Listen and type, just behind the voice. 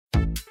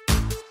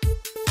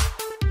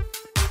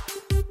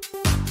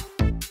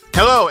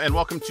Hello and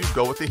welcome to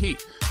Go With The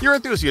Heat, your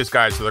enthusiast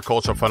guide to the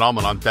cultural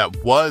phenomenon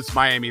that was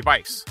Miami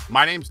Vice.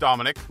 My name's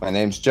Dominic. My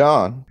name's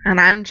John.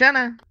 And I'm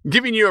Jenna.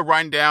 Giving you a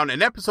rundown,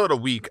 an episode a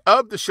week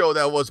of the show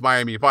that was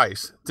Miami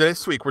Vice.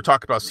 This week we're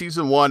talking about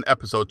Season 1,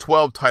 Episode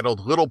 12,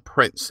 titled Little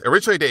Prince,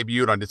 originally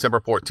debuted on December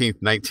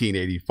 14th,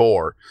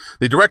 1984.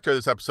 The director of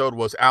this episode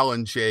was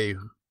Alan J.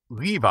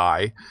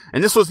 Levi,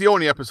 and this was the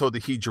only episode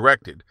that he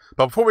directed.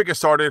 But before we get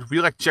started, we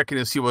like to check in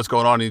and see what's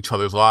going on in each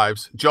other's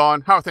lives.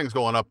 John, how are things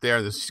going up there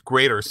in this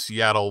greater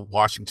Seattle,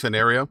 Washington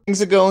area?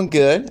 Things are going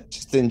good.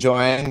 Just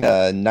enjoying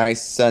a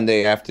nice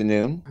Sunday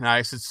afternoon.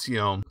 Nice. It's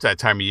that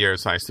time of year.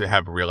 It's nice to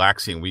have a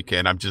relaxing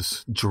weekend. I'm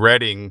just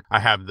dreading. I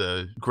have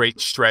the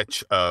great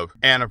stretch of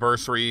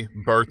anniversary,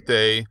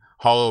 birthday,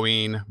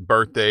 Halloween,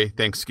 birthday,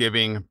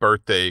 Thanksgiving,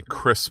 birthday,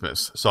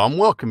 Christmas. So I'm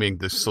welcoming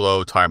the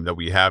slow time that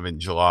we have in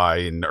July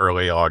and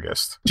early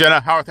August.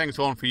 Jenna, how are things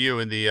going for you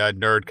in the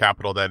nerd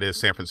capital that is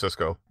San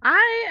Francisco?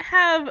 I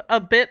have a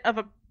bit of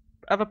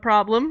a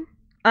problem.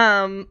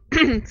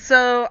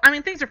 So, I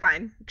mean, things are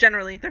fine.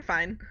 Generally, they're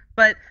fine.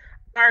 But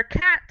our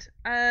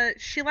cat,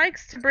 she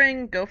likes to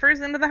bring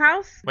gophers into the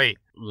house. Wait,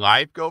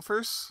 live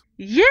gophers?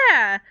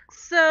 Yeah,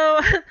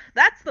 so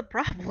that's the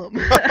problem.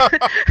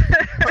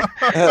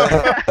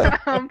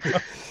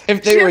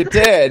 If they were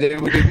dead,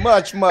 it would be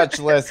much, much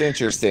less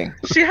interesting.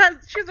 She has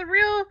a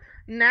real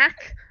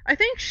knack. I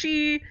think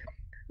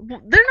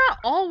they're not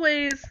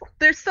always,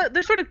 they're sort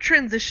of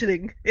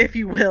transitioning, if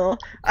you will.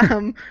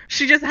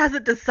 She just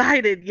hasn't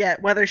decided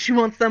yet whether she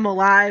wants them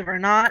alive or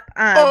not.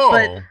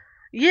 But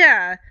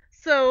yeah,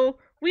 so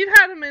we've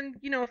had them in,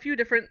 a few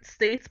different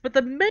states, but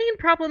the main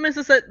problem is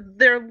that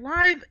they're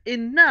live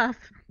enough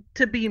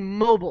to be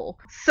mobile.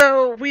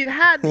 So we've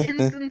had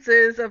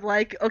instances of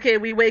okay,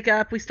 we wake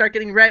up, we start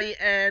getting ready,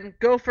 and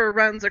gopher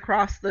runs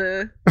across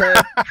the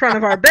front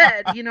of our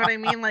bed. You know what I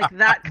mean? Like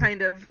that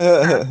kind of.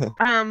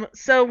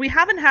 So we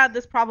haven't had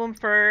this problem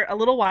for a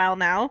little while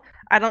now.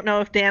 I don't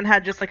know if Dan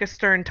had just a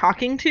stern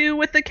talking to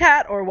with the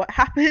cat or what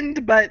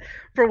happened, but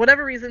for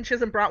whatever reason, she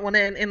hasn't brought one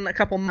in a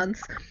couple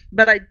months.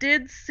 But I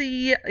did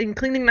see, in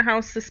cleaning the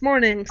house this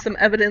morning, some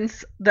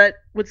evidence that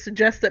would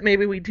suggest that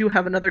maybe we do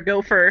have another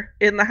gopher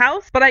in the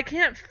house, but I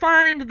can't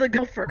find the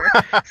gopher.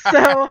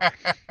 So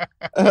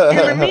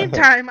in the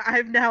meantime,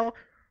 I've now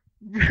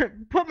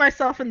put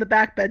myself in the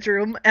back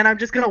bedroom, and I'm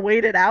just gonna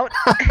wait it out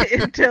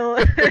until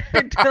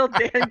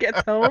Dan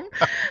ggets home.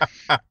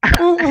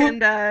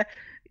 And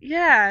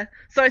yeah,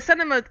 so I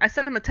sent him a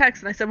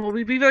text, and I said, well,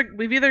 we've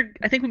either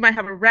I think we might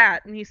have a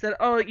rat, and he said,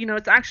 oh,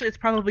 it's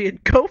probably a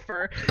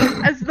gopher,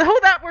 as though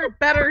that were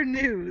better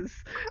news.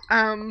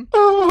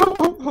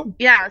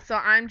 Yeah, so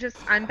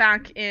I'm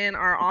back in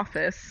our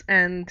office,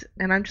 and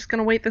I'm just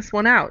gonna wait this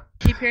one out.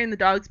 Keep hearing the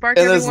dogs bark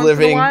every once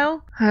in a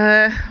while.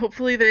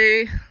 Hopefully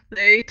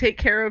they take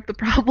care of the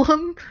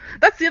problem.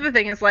 That's the other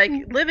thing, is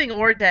living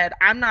or dead,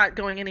 I'm not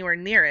going anywhere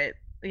near it.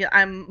 Yeah,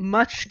 I'm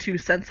much too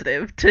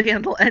sensitive to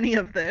handle any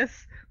of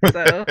this.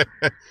 So,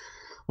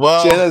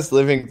 well, Jenna's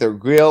living the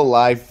real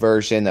life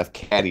version of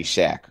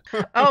Caddyshack.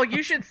 Oh,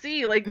 you should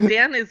see!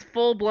 Dan is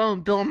full blown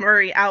Bill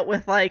Murray out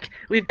with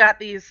we've got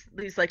these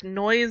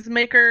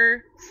noisemaker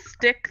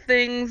stick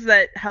things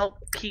that help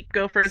keep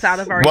gophers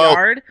out of our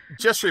yard.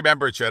 Just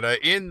remember, Jenna,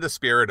 in the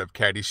spirit of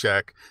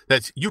Caddyshack,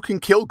 that you can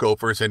kill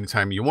gophers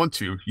anytime you want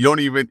to. You don't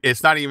even.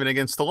 It's not even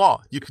against the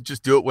law. You can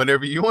just do it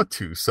whenever you want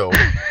to. So.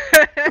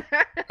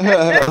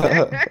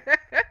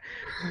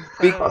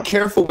 Be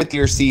careful with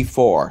your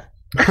C4.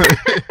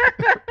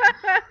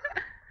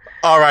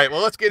 All right,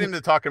 well, let's get into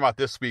talking about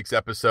this week's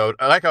episode.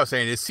 Like I was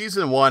saying, it's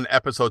Season 1,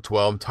 Episode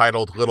 12,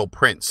 titled Little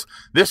Prince.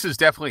 This is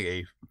definitely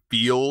a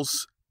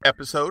feels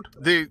episode.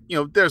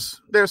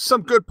 There's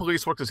some good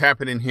police work that's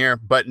happening here,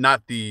 but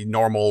not the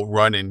normal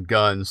run and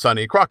gun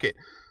Sonny Crockett.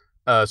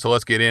 So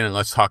let's get in and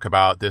let's talk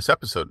about this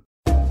episode.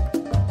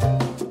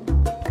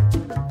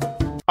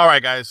 All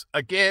right, guys.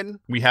 Again,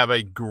 we have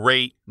a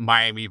great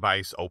Miami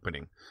Vice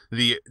opening.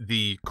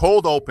 The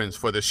cold opens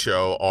for the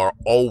show are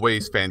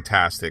always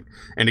fantastic.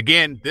 And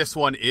again, this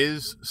one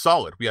is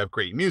solid. We have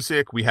great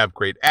music. We have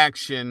great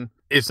action.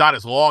 It's not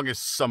as long as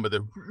some of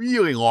the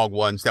really long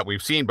ones that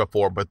we've seen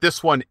before, but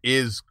this one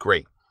is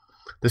great.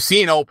 The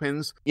scene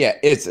opens. Yeah,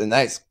 it's a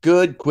nice,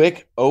 good,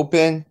 quick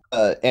open.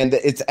 And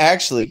it's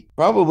actually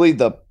probably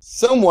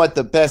somewhat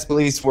the best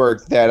police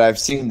work that I've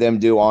seen them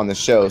do on the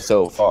show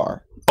so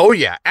far. Oh,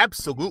 yeah,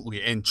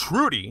 absolutely. And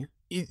Trudy,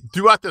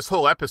 throughout this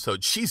whole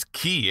episode, she's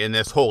key in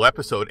this whole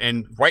episode.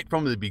 And right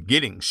from the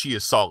beginning, she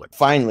is solid.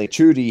 Finally,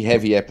 Trudy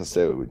heavy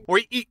episode. Or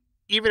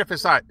even if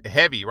it's not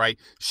heavy, right?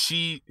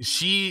 She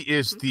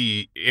is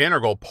the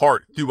integral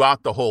part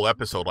throughout the whole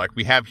episode. Like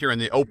we have here in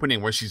the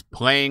opening where she's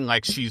playing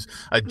like she's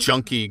a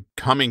junkie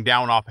coming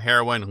down off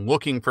heroin,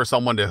 looking for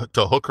someone to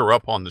hook her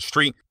up on the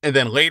street. And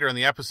then later in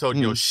the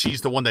episode, she's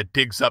the one that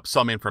digs up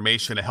some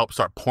information to help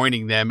start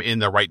pointing them in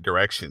the right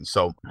direction.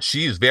 So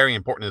she's very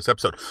important in this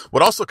episode.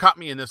 What also caught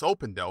me in this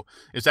open, though,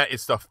 is that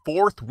it's the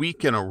fourth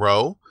week in a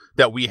row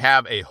that we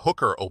have a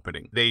hooker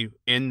opening. They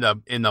in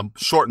the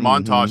short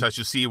montage as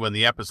you see when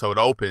the episode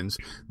opens,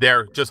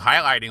 they're just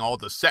highlighting all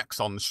the sex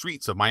on the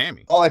streets of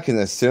Miami. All I can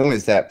assume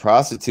is that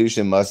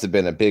prostitution must have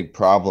been a big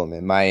problem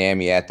in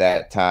Miami at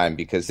that time,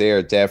 because they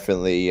are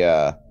definitely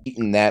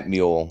eating that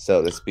mule,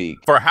 so to speak.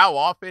 For how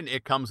often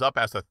it comes up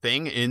as a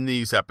thing in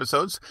these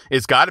episodes,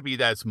 it's got to be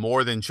that it's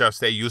more than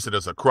just they use it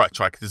as a crutch.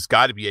 Like, there's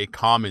got to be a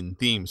common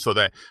theme so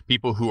that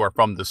people who are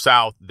from the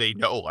South, they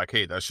know, like,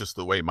 hey, that's just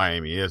the way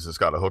Miami is. It's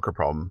got a hooker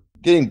problem.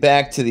 Getting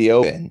back to the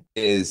open,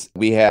 is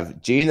we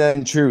have Gina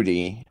and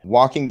Trudy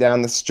walking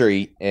down the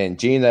street, and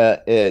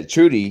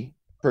Trudy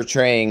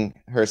portraying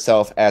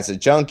herself as a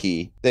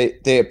junkie.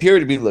 They appear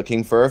to be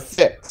looking for a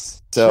fix.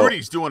 So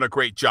Trudy's doing a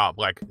great job.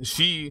 Like,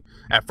 she,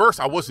 at first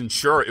I wasn't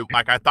sure.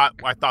 I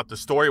thought the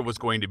story was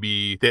going to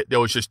be that there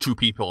was just two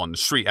people on the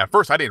street. At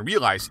first I didn't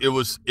realize it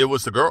was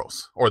the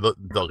girls or the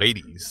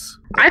ladies.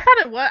 I thought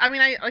it was. I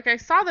mean, I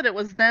saw that it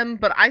was them,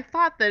 but I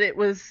thought that it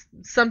was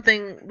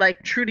something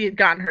like Trudy had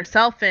gotten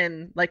herself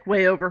in, like,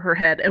 way over her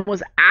head, and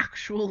was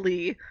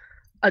actually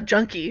a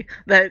junkie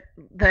that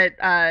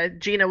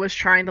Gina was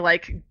trying to,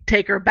 like,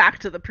 take her back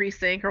to the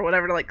precinct or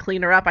whatever to, like,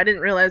 clean her up. I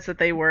didn't realize that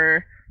they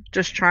were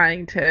just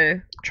trying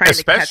to catch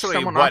someone off guard.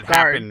 Especially what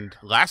happened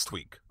last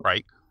week,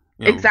 right?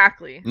 You know,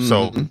 exactly.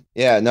 So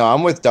yeah, no,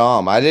 I'm with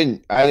Dom. I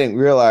didn't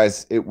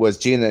realize it was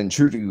Gina and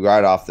Trudy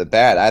right off the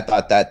bat. I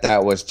thought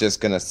that was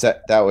just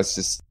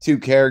just two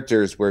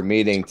characters we're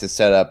meeting to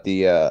set up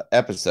the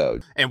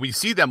episode. And we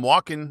see them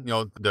walking,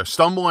 they're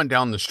stumbling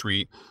down the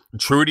street.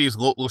 Trudy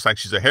looks like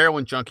she's a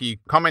heroin junkie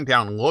coming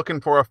down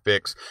looking for a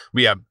fix.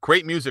 We have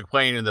great music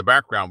playing in the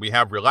background. We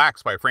have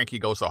Relax by Frankie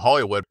Goes to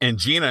Hollywood. And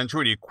Gina and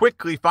Trudy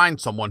quickly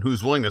find someone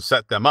who's willing to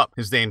set them up.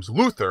 His name's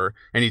Luther,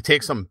 and he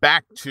takes them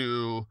back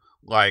to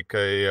like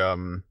a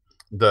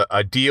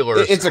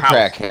dealer's It's a house.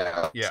 Crack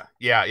house. Yeah.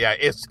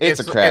 It's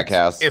a crack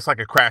house. It's like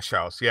a crash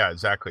house. Yeah,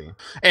 exactly.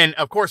 And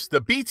of course, the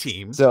B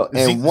team. So,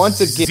 and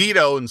once again,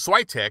 Zito and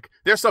Switek,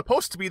 they're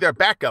supposed to be their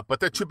backup, but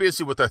they're too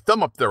busy with their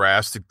thumb up their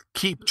ass to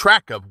keep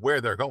track of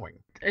where they're going.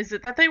 Is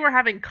it that they were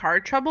having car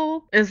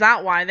trouble? Is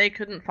that why they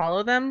couldn't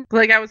follow them?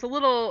 Like, I was a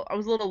little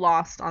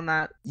lost on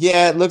that.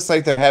 Yeah, it looks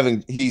like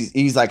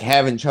he's like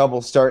having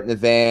trouble starting the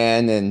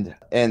van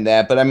and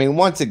that. But I mean,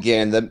 once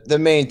again, the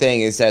main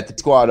thing is that the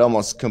squad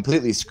almost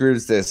completely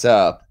screws this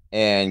up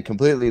and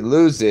completely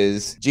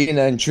loses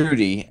Gina and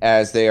Trudy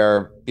as they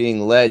are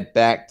being led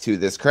back to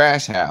this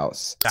crash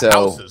house. The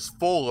house is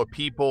full of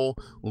people.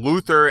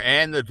 Luther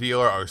and the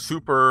dealer are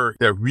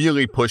they're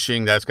really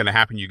pushing that's going to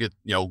happen. You get,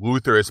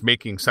 Luther is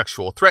making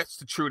sexual threats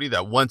to Trudy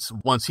that once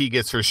he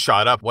gets her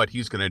shot up, what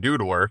he's going to do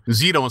to her.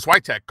 Zito and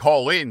Switek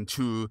call in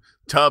to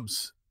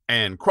Tubbs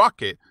and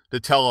Crockett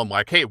to tell them,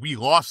 like, hey, we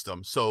lost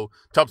them. So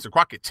Tubbs and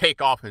Crockett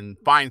take off and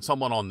find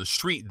someone on the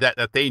street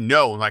that they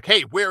know, and like,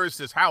 hey, where is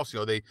this house?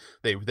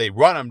 They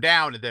run him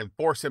down and then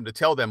force him to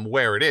tell them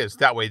where it is.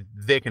 That way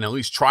they can at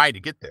least try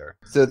to get there.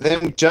 So then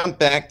we jump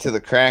back to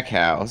the crack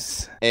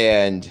house,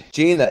 and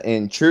Gina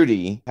and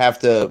Trudy have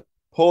to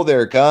pull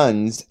their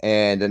guns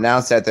and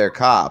announce that they're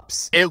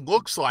cops. It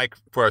looks like,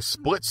 for a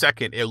split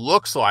second, it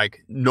looks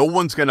like no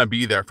one's going to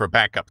be there for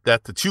backup,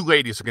 that the two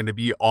ladies are going to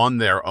be on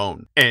their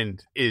own.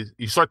 And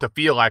you start to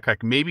feel like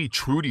maybe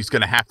Trudy's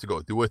going to have to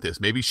go through with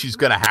this. Maybe she's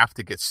going to have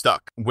to get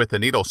stuck with the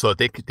needle so that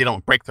they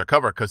don't break their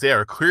cover, because they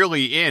are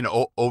clearly in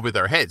over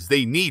their heads.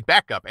 They need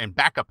backup, and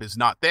backup is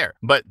not there.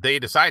 But they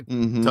decide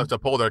to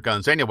pull their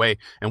guns anyway.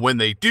 And when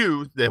they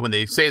do, when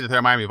they say that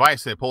they're Miami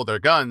Vice, they pull their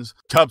guns,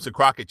 Tubbs and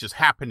Crockett just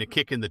happen to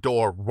kick in the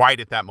door right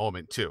at that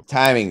moment too.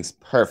 Timing's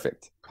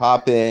perfect.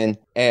 Pop in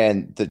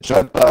and the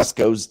drug bus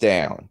goes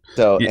down.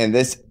 So, and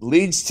this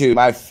leads to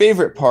my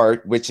favorite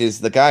part, which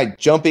is the guy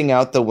jumping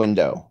out the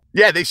window.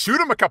 Yeah, they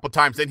shoot him a couple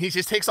times, and he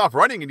just takes off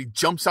running and he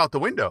jumps out the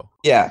window.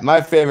 Yeah,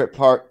 my favorite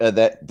part of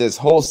this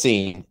whole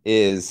scene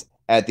is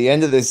at the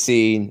end of this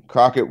scene,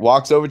 Crockett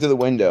walks over to the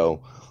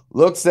window,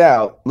 looks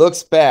out,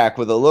 looks back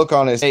with a look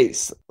on his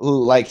face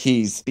like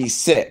he's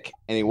sick,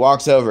 and he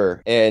walks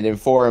over and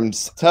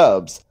informs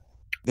Tubbs,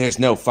 there's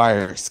no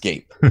fire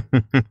escape.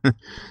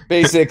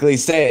 Basically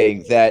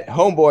saying that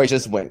homeboy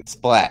just went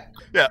splat.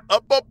 Yeah,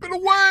 up and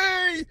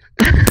away!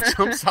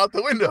 Jumps out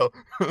the window.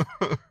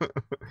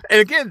 And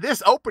again,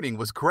 this opening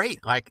was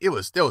great. Like, there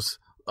was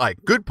like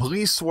good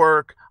police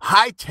work,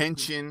 high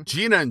tension.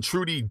 Gina and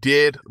Trudy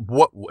did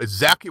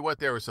exactly what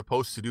they were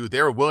supposed to do.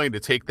 They were willing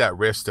to take that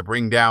risk to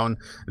bring down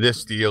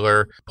this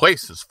dealer.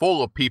 Place is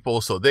full of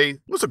people, so it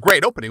was a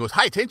great opening. It was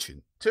high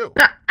tension too.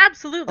 Yeah,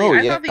 absolutely. Oh,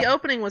 I thought the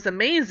opening was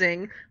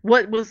amazing.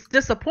 What was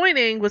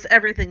disappointing was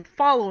everything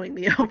following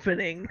the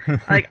opening.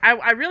 Like,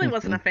 I really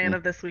wasn't a fan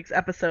of this week's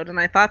episode, and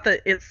I thought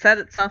that it set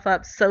itself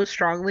up so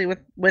strongly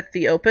with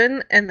the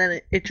open, and then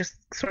it just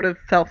sort of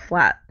fell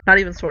flat. Not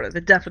even sort of.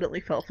 It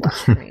definitely fell flat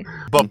for me.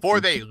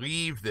 Before they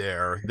leave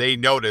there, they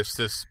notice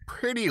this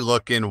pretty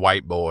looking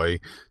white boy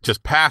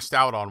just passed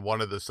out on one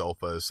of the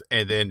sofas,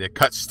 and then it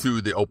cuts to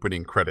the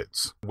opening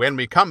credits. When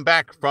we come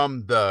back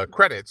from the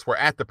credits, we're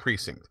at the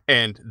precinct,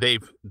 and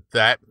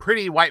that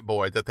pretty white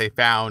boy that they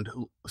found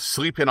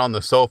sleeping on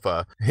the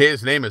sofa.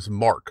 His name is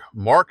Mark.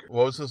 Mark,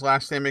 what was his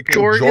last name again?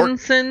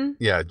 Jorgensen.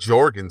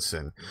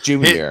 Jorgensen.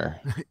 Junior.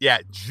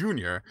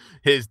 Junior.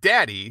 His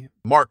daddy,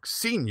 Mark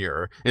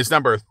Sr., is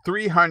number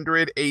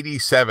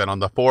 387 on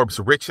the Forbes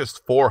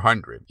richest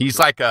 400. He's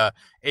like a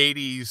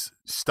 80s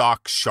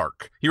stock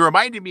shark. He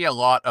reminded me a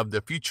lot of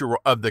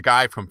the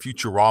guy from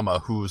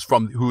Futurama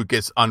who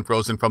gets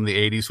unfrozen from the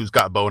 80s, who's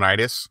got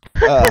bonitis.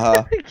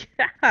 Uh-huh.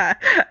 Yeah,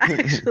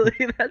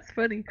 actually, that's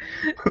funny.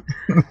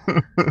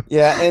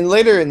 Yeah, and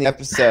later in the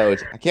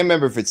episode, I can't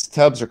remember if it's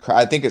Tubbs or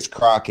I think it's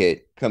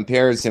Crockett,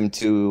 compares him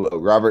to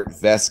Robert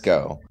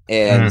Vesco.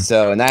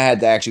 And I had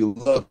to actually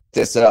look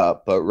this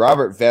up, but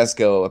Robert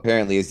Vesco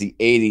apparently is the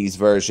 80s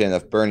version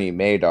of Bernie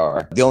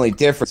Madoff. The only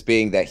difference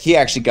being that he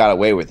actually got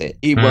away with it.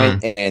 He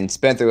went and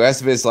spent the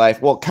rest of his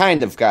life, well,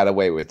 kind of got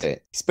away with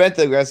it. He spent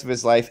the rest of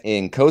his life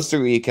in Costa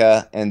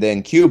Rica and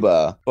then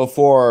Cuba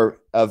before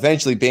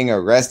eventually being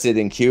arrested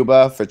in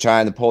Cuba for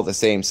trying to pull the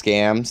same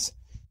scams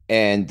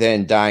and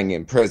then dying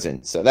in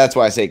prison. So that's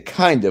why I say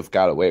kind of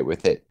got away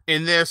with it.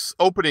 In this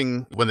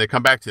opening, when they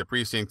come back to the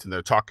precinct and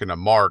they're talking to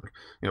Mark,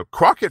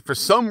 Crockett, for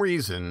some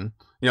reason,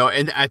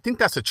 and I think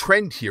that's a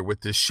trend here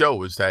with this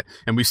show, is that,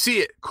 and we see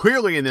it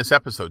clearly in this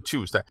episode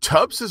too, is that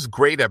Tubbs is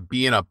great at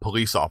being a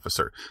police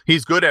officer.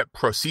 He's good at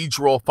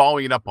procedural,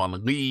 following up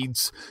on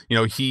leads.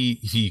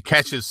 He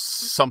catches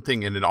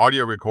something in an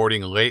audio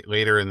recording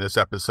later in this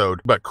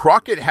episode, but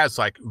Crockett has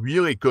like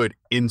really good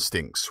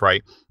instincts,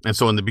 right? And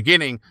so in the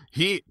beginning,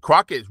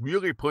 Crockett is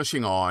really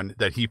pushing on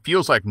that he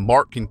feels like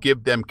Mark can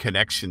give them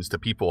connections to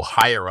people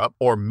higher up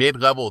or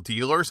mid-level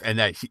dealers, and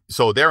that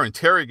so they're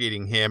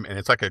interrogating him, and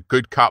it's like a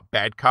good cop,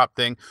 bad cop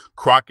thing.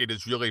 Crockett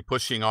is really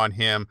pushing on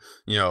him,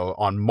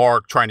 on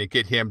Mark, trying to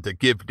get him to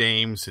give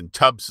names, and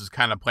Tubbs is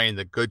kind of playing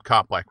the good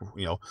cop, like,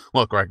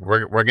 look, right,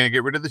 we're going to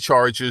get rid of the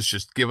charges,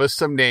 just give us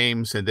some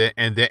names, and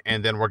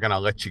then we're going to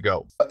let you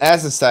go.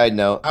 As a side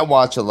note, I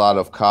watch a lot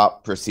of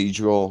cop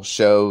procedural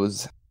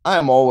shows.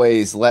 I'm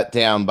always let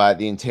down by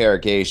the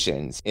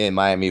interrogations in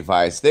Miami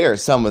Vice. They are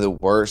some of the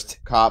worst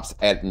cops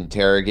at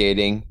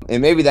interrogating.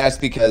 And maybe that's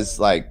because,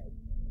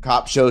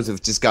 cop shows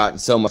have just gotten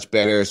so much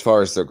better as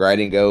far as the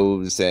writing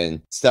goes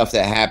and stuff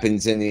that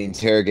happens in the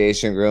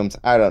interrogation rooms.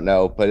 I don't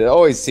know, but it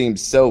always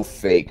seems so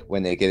fake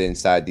when they get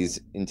inside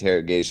these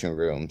interrogation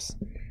rooms.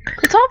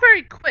 It's all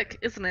very quick,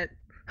 isn't it?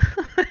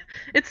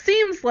 It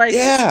seems like,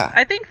 yeah.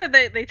 I think that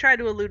they try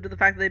to allude to the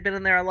fact that they've been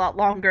in there a lot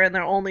longer and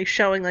they're only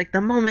showing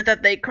the moment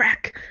that they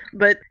crack,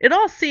 but it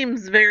all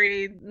seems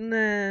very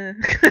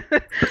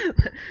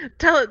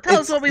tell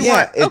us what we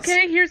want.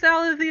 Okay, here's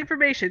all of the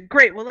information.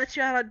 Great, we'll let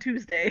you out on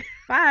Tuesday.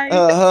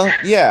 Bye.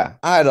 Yeah,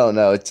 I don't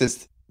know, it's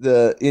just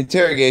the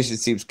interrogation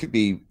could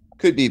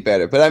be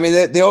better, but I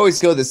mean they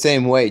always go the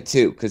same way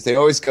too, because they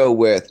always go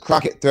with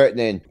Crockett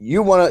threatening,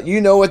 you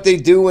know what they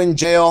do in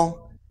jail,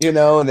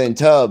 and then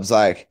Tubbs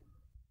like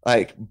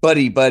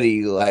buddy,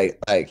 like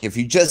if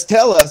you just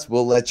tell us,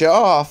 we'll let you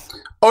off.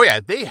 Oh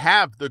yeah, they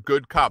have the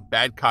good cop,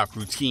 bad cop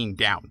routine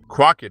down.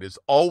 Crockett is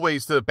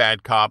always the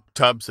bad cop.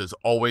 Tubbs is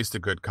always the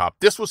good cop.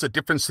 This was a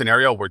different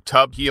scenario where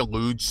Tubbs, he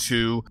alludes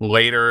to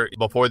later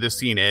before this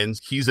scene ends,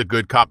 he's a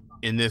good cop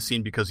in this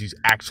scene because he's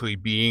actually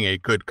being a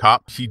good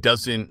cop. He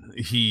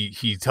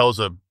tells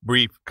a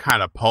brief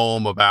kind of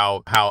poem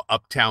about how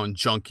uptown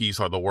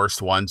junkies are the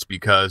worst ones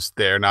because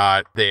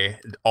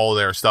all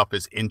their stuff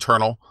is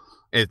internal.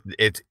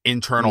 It's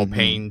internal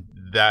pain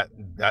that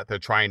they're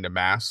trying to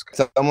mask.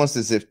 It's almost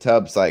as if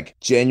Tubbs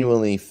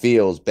genuinely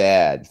feels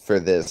bad for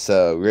this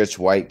rich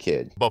white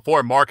kid.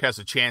 Before Mark has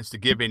a chance to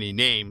give any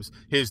names,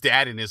 his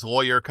dad and his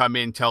lawyer come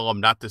in, tell him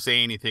not to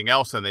say anything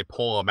else, and they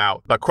pull him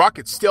out. But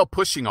Crockett's still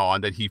pushing on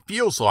that he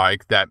feels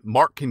like that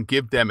Mark can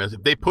give them,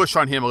 if they push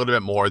on him a little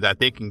bit more, that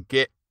they can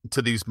get to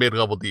these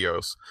mid-level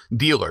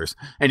dealers,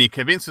 and he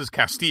convinces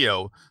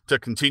Castillo to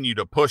continue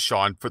to push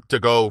on to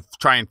go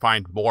try and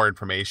find more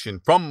information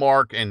from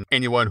Mark and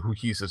anyone who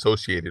he's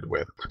associated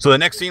with. So the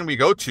next scene we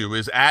go to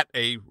is at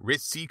a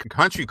ritzy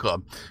country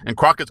club, and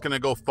Crockett's going to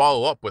go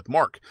follow up with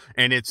Mark,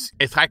 and it's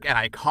like an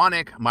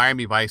iconic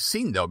Miami Vice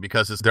scene though,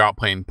 because they're out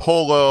playing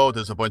polo,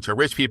 there's a bunch of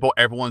rich people,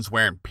 everyone's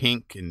wearing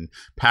pink and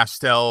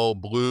pastel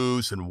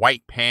blues and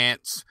white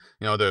pants,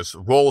 there's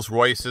Rolls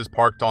Royces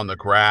parked on the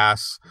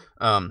grass.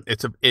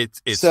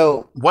 It's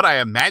so what I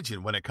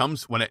imagine when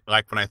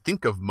I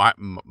think of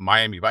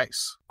Miami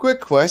Vice. Quick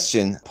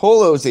question.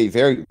 Polo is a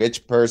very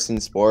rich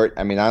person sport.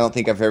 I mean, I don't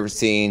think I've ever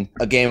seen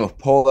a game of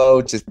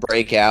polo just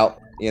break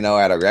out,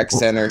 at a rec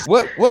center.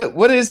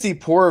 What is the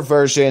poor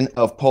version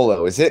of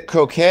polo? Is it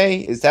croquet?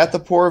 Is that the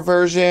poor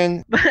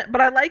version? But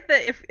I like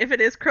that if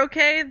it is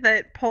croquet,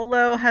 that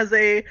polo has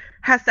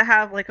to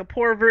have a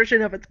poor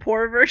version of its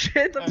poor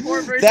version. The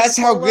poor version That's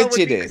of how polo rich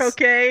would it be is.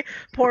 Croquet.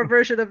 Poor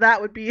version of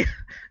that would be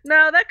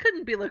no, that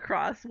couldn't be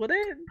lacrosse, would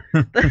it?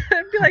 That'd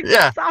be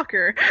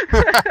soccer.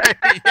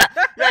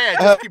 Yeah.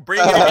 Just keep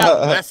bringing it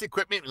out. Less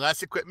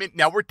equipment.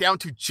 Now we're down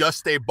to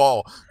just a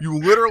ball. You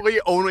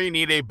literally only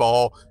need a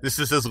ball. This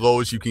is as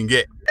low as you can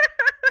get.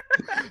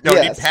 You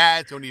don't need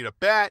pads, you don't need a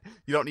bat,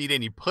 you don't need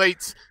any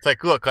plates. It's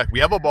like, look, like we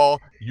have a ball,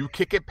 you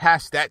kick it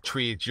past that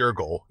tree, it's your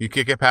goal. You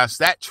kick it past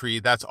that tree,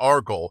 that's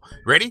our goal.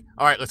 Ready?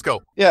 All right, let's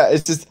go. Yeah,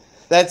 it's just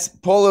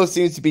polo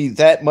seems to be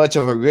that much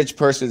of a rich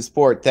person's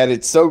sport that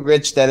it's so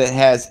rich that it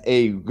has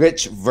a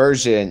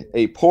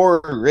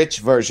poor rich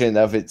version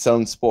of its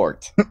own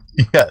sport.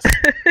 Yes.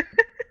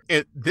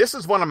 This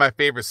is one of my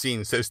favorite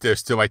scenes. There's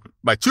still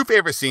my two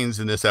favorite scenes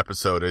in this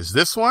episode is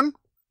this one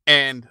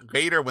and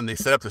later when they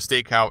set up the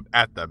stakeout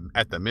at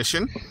the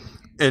mission.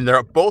 And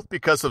they're both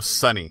because of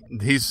Sonny.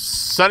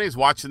 Sonny's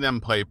watching them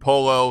play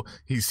polo.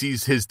 He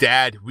sees his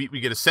dad. We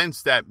get a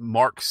sense that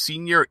Mark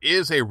Sr.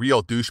 is a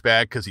real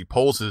douchebag because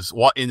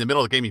in the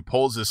middle of the game, he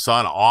pulls his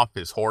son off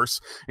his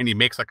horse and he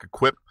makes like a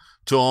quip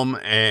to him.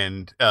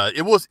 And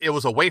it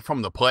was away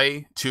from the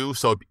play too.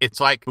 So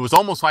it was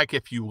almost like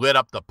if you lit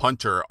up the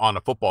punter on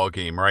a football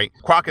game, right?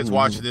 Crockett's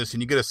watching this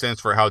and you get a sense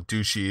for how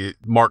douchey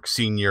Mark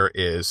Sr.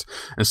 is.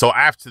 And so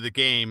after the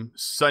game,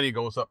 Sonny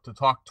goes up to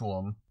talk to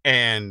him.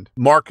 And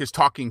Mark is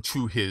talking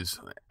to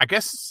I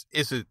guess,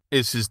 is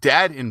his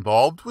dad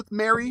involved with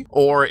Mary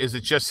or is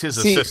it just his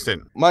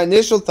assistant? My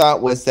initial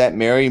thought was that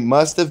Mary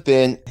must have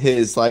been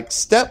his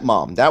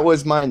stepmom. That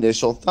was my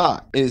initial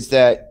thought, is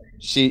that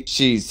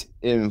she's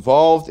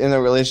involved in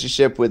a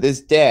relationship with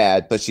his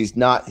dad, but she's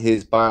not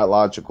his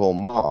biological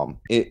mom.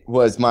 It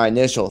was my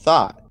initial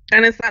thought.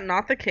 And is that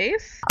not the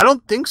case? I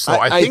don't think so.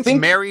 I think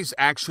Mary's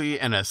actually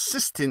an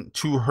assistant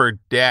to her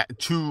dad,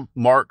 to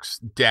Mark's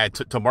dad,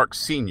 to Mark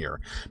Sr.,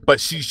 but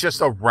she's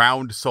just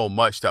around so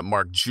much that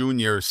Mark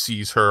Jr.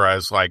 sees her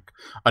as like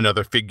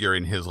another figure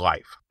in his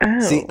life. Oh.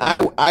 See,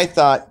 I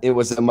thought it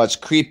was a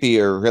much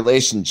creepier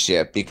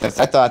relationship because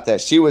I thought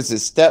that she was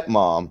his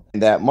stepmom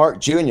and that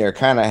Mark Jr.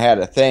 kind of had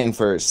a thing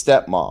for his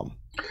stepmom.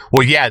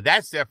 Well, yeah,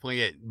 that's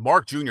definitely it.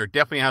 Mark Jr.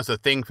 definitely has a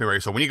thing for her.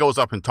 So when he goes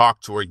up and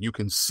talks to her, you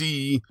can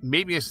see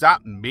maybe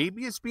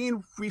it's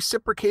being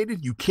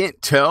reciprocated. You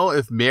can't tell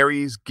if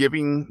Mary's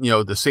giving,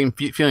 the same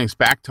feelings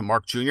back to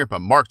Mark Jr., but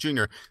Mark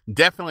Jr.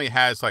 definitely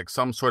has like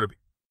some sort of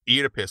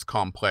Oedipus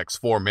complex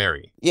for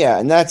Mary. Yeah,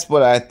 and that's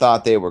what I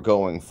thought they were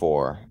going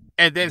for.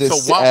 And then,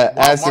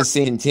 as the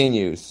scene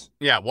continues.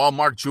 Yeah, while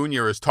Mark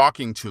Jr. is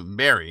talking to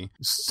Mary,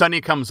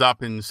 Sonny comes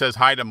up and says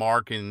hi to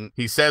Mark, and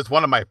he says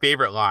one of my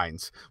favorite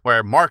lines,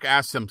 where Mark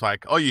asks him,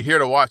 like, oh, you here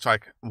to watch?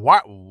 Like,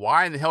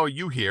 why in the hell are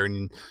you here?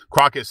 And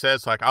Crockett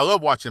says, like, I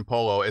love watching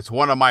polo. It's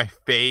one of my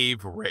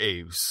fave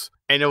raves.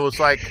 And it was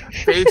like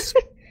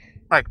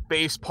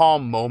face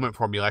palm moment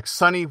for me. Like,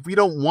 Sonny, we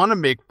don't want to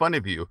make fun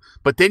of you.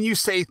 But then you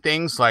say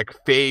things like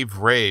fave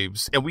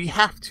raves, and we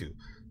have to.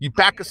 You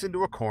back us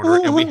into a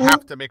corner, and we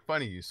have to make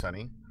fun of you,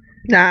 Sonny.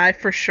 Nah, I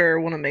for sure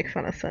want to make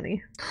fun of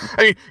Sonny.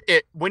 I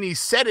mean, when he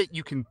said it,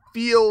 you can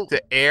feel the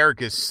air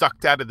get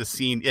sucked out of the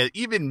scene.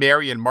 Even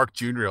Mary and Mark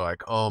Jr. are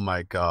like, oh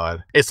my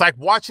God. It's like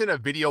watching a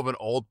video of an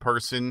old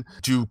person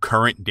do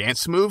current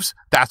dance moves.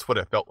 That's what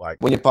it felt like.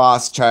 When your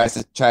boss tries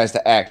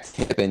to act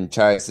hip and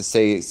tries to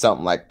say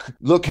something like,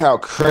 look how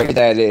cray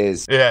that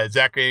is. Yeah,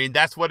 exactly. I mean,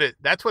 that's what it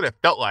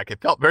felt like. It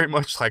felt very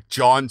much like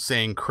John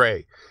saying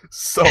cray.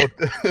 So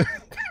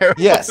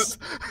yes.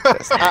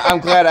 I'm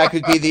glad I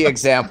could be the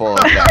example of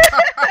that.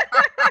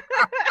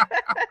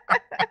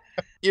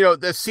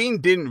 The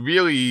scene didn't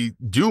really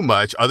do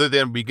much other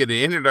than we get an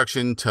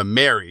introduction to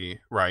Mary,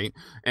 right?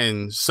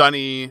 And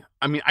Sonny,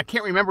 I mean, I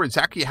can't remember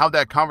exactly how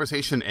that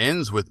conversation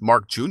ends with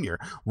Mark Jr.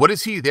 What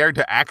is he there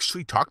to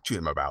actually talk to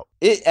him about?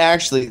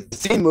 The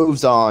scene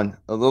moves on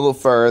a little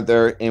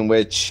further in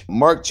which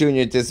Mark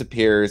Jr.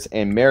 disappears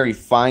and Mary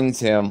finds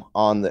him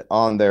on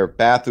their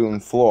bathroom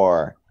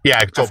floor. Yeah,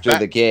 after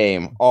the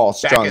game, all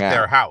strung back at out.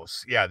 their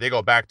house. Yeah, they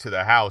go back to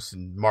the house,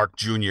 and Mark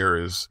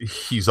Jr.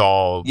 he's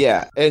all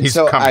and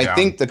so I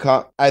think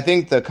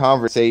the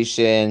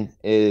conversation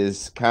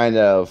is kind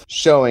of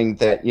showing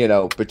that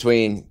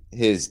between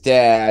his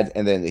dad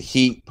and then the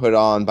heat put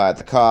on by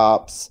the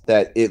cops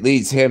that it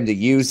leads him to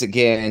use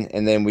again,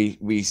 and then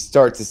we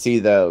start to see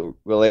the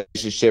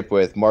relationship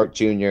with Mark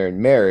Jr. and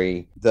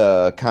Mary,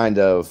 the kind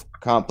of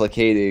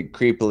complicated,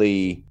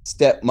 creepily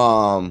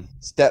stepmom,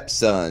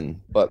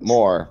 stepson, but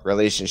more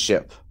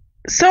relationship.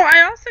 So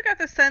I also got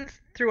the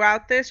sense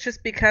throughout this,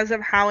 just because of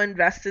how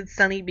invested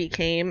Sonny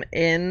became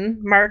in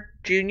Mark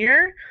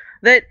Jr.,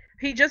 that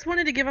he just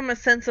wanted to give him a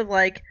sense of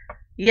like,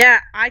 yeah,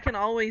 I can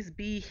always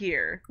be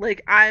here.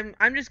 Like,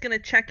 I'm just gonna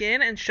check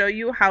in and show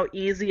you how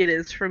easy it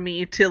is for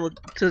me to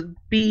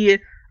be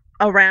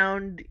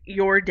around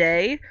your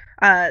day.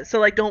 So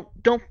like, don't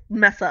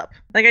mess up.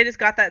 Like, I just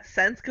got that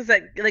sense because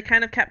they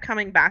kind of kept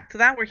coming back to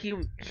that where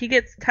he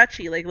gets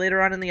touchy like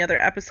later on in the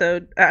other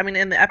episode.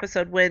 In the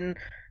episode when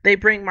they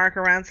bring Mark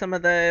around some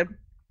of the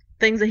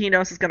things that he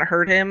knows is going to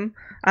hurt him.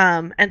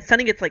 And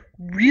Sonny gets like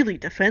really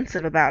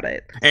defensive about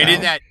it. And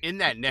in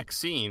that next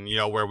scene,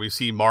 where we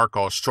see Mark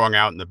all strung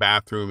out in the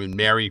bathroom and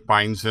Mary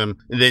finds him,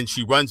 and then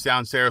she runs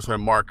downstairs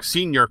when Mark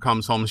Sr.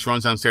 comes home. She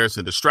runs downstairs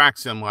and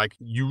distracts him. Like,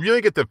 you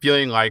really get the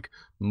feeling like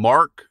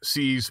Mark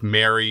sees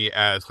Mary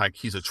as like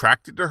he's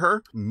attracted to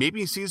her.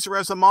 Maybe he sees her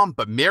as a mom,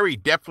 but Mary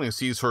definitely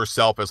sees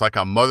herself as like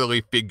a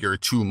motherly figure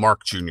to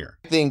Mark Jr.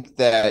 I think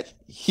that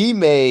he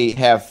may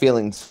have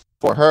feelings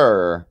for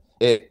her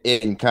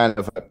in kind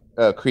of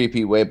a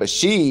creepy way, but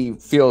she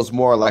feels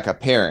more like a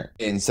parent.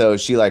 And so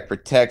she like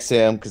protects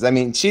him because, I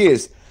mean, she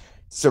is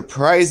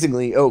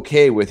surprisingly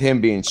okay with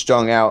him being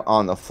strung out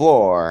on the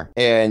floor.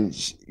 And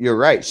you're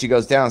right, she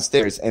goes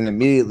downstairs and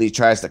immediately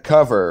tries to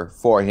cover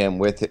for him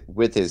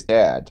with his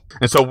dad.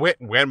 And so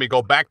when we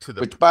go back to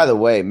which, by the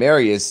way,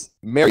 Mary is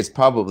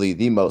probably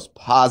the most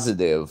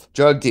positive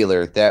drug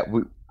dealer that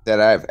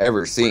I've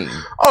ever seen.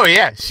 Oh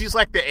yeah, she's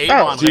like the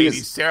Avon lady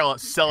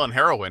selling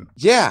heroin.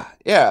 Yeah.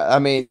 I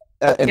mean,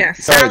 sorry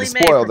Sally to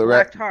spoil the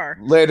rest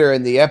later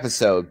in the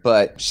episode,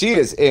 but she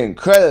is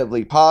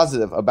incredibly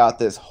positive about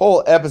this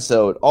whole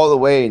episode all the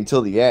way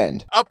until the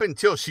end. Up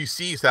until she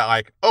sees that,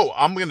 like, oh,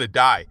 I'm gonna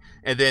die,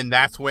 and then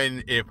that's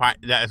when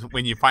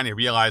you finally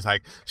realize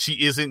like she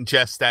isn't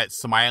just that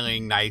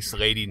smiling, nice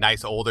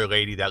older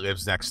lady that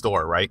lives next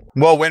door, right?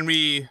 Well, when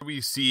we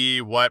see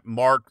what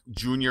Mark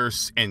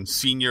Jr.'s and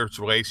Senior's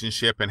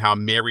relationship and how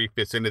Mary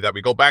fits into that,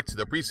 we go back to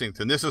the precinct,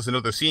 and this is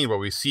another scene where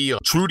we see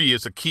Trudy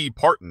is a key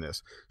part in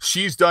this.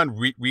 She's done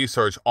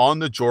research on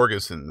the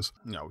Jorgensens.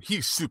 You know,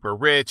 he's super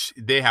rich.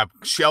 They have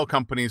shell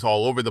companies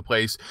all over the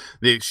place.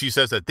 She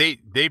says that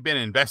they've been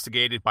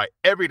investigated by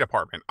every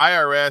department,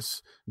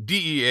 IRS,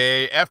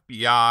 DEA,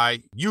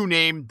 FBI, you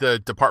name the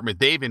department.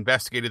 They've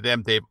investigated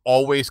them. They've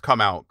always come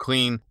out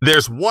clean.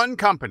 There's one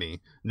company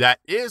that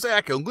is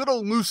like a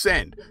little loose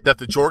end that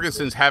the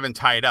Jorgensens haven't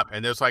tied up.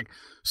 And there's like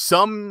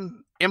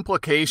some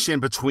implication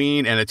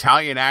between an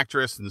Italian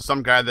actress and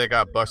some guy that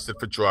got busted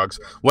for drugs.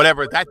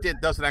 Whatever,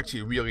 doesn't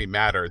actually really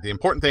matter. The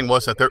important thing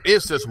was that there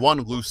is this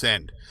one loose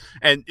end.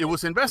 And it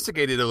was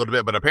investigated a little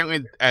bit, but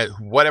apparently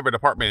whatever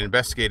department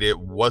investigated it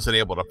wasn't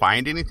able to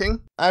find anything.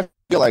 I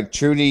feel like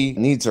Trudy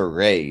needs a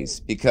raise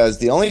because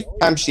the only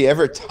time she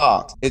ever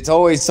talked, it's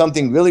always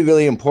something really,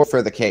 really important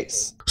for the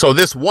case. So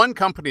this one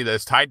company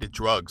that's tied to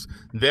drugs,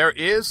 there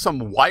is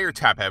some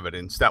wiretap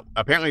evidence that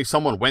apparently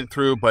someone went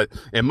through, but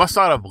it must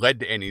not have led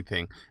to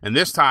anything. And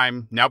this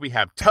time, now we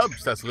have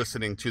Tubbs that's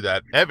listening to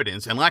that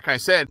evidence. And like I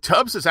said,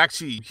 Tubbs is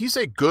he's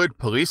a good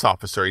police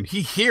officer. And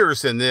he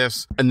hears in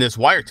this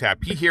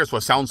wiretap, he hears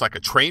what sounds like a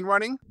train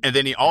running. And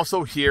then he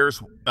also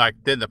hears, like,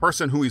 then the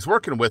person who he's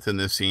working with in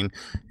this scene,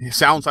 it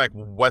sounds like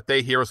what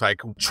they hear is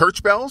like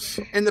church bells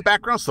in the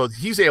background. So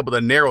he's able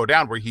to narrow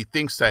down where he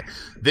thinks that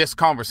this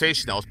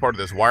conversation that was part of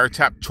this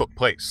wiretap took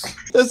place.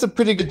 Does a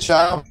pretty good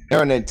job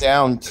narrowing it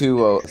down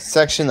to a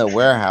section of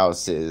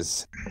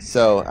warehouses.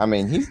 So, I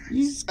mean,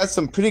 he's got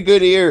some pretty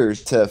good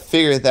ears to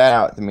figure that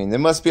out. I mean, there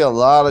must be a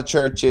lot of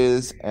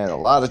churches and a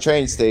lot of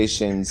train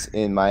stations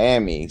in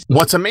Miami.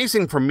 What's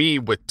amazing for me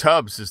with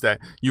Tubbs is that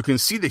you can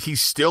see that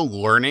he's still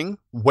learning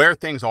where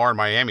things are in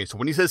Miami. So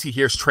when he says he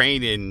hears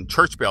train and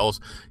church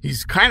bells,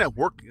 he's kind of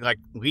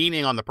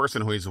leaning on the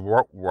person who he's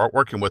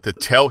working with to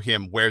tell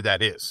him where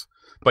that is.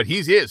 But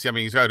he's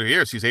got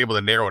ears. He's able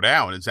to narrow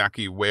down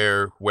exactly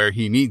where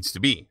he needs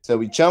to be. So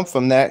we jump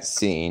from that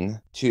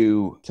scene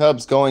to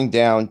Tubbs going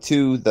down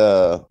to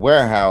the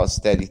warehouse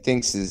that he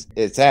thinks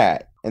it's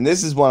at. And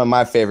this is one of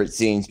my favorite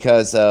scenes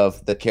because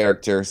of the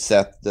character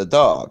Seth the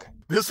dog.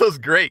 This was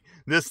great.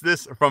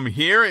 This from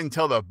here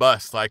until the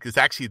bus, like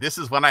this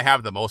is when I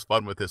have the most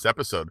fun with this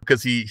episode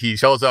because he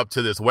shows up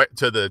to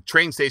the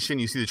train station.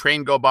 You see the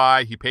train go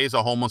by. He pays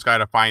a homeless guy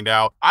to find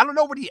out. I don't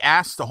know what he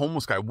asked the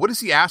homeless guy. What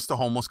does he ask the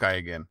homeless guy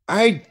again?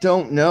 I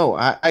don't know.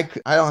 I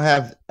don't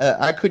have.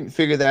 I couldn't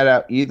figure that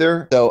out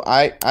either. So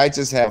I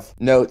just have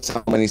notes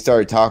on when he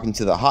started talking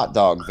to the hot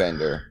dog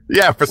vendor.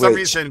 Yeah, for some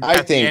reason,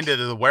 at the end of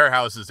the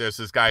warehouses, there's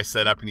this guy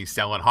set up and he's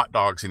selling hot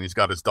dogs and he's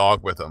got his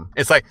dog with him.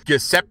 It's like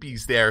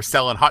Giuseppe's there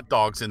selling hot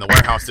dogs in the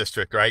warehouse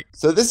district, right?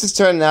 So this is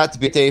turning out to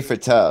be a day for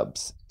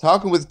Tubbs.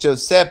 Talking with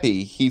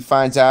Giuseppe, he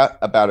finds out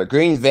about a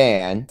green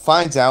van,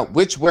 finds out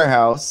which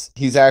warehouse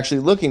he's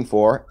actually looking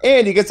for,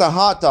 and he gets a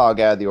hot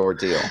dog out of the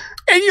ordeal.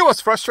 And you know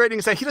what's frustrating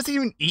is that he doesn't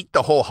even eat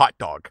the whole hot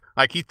dog.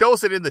 Like, he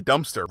throws it in the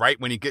dumpster right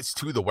when he gets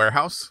to the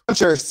warehouse. I'm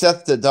sure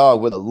Seth the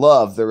dog would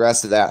love the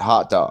rest of that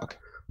hot dog.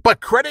 But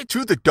credit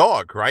to the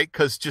dog, right?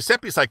 Because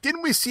Giuseppe's like,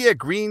 didn't we see a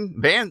green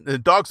van? And the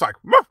dog's like,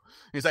 Muff.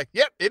 He's like,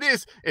 yep, it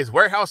is. It's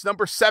warehouse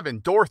number 7,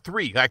 door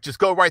 3. Like, just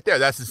go right there.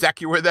 That's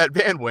exactly where that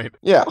van went.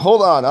 Yeah,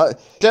 hold on.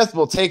 Death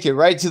will take you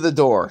right to the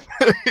door.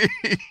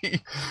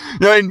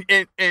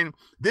 And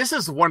this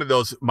is one of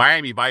those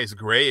Miami Vice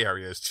gray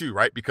areas too,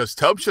 right? Because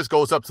Tubbs just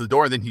goes up to the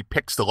door and then he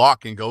picks the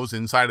lock and goes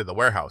inside of the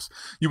warehouse.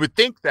 You would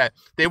think that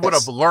they would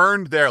have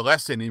learned their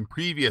lesson in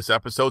previous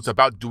episodes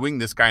about doing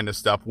this kind of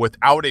stuff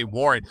without a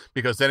warrant,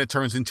 because then it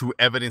turns into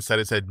evidence that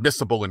is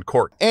admissible in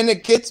court. And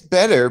it gets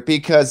better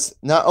because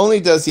not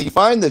only does he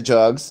find the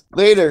jugs,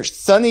 later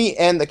Sonny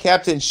and the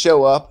captain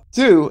show up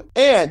too,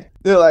 and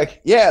They're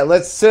like, yeah,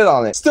 let's sit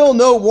on it. Still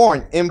no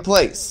warrant in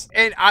place.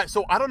 And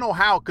so I don't know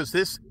how, because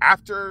this,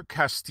 after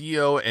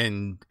Castillo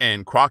and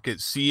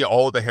Crockett see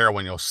all the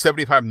heroin,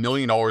 $75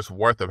 million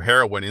worth of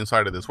heroin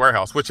inside of this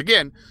warehouse, which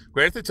again,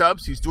 granted to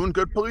Tubbs, he's doing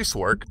good police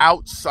work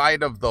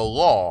outside of the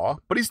law,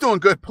 but he's doing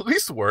good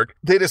police work.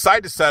 They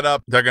decide to set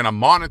up, they're going to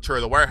monitor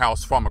the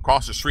warehouse from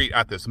across the street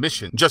at this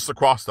mission, just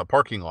across the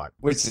parking lot.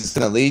 Which is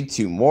going to lead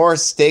to more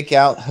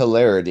stakeout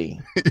hilarity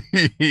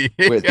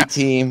with the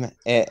team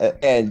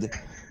and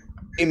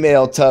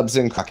female Tubbs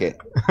and Crockett.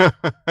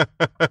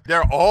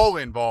 They're all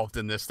involved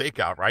in this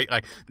stakeout, right?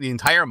 Like the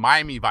entire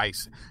Miami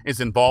Vice is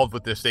involved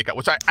with this stakeout,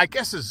 which I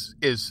guess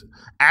is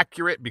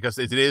accurate because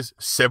it is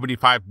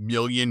 $75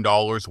 million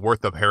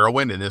worth of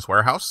heroin in this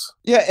warehouse.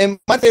 Yeah, and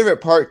my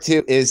favorite part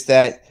too is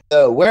that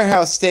the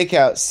warehouse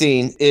stakeout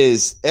scene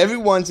is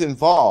everyone's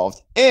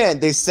involved and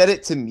they set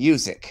it to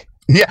music.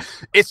 Yeah,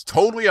 it's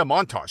totally a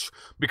montage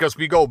because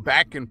we go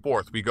back and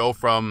forth. We go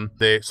from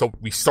so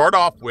we start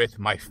off with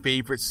my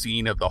favorite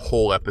scene of the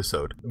whole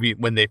episode.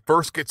 When they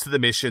first get to the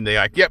mission, they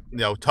like, yep,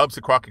 Tubbs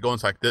and Crockett go, and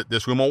it's like,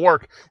 this room will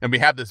work. And we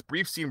have this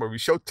brief scene where we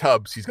show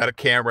Tubbs, he's got a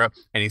camera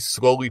and he's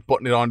slowly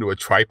putting it onto a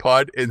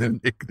tripod. And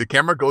then the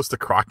camera goes to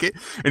Crockett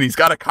and he's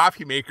got a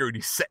coffee maker and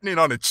he's setting it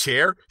on a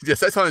chair. He just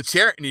sits on a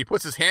chair and he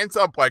puts his hands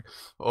up like,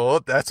 oh,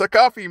 that's a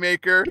coffee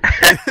maker.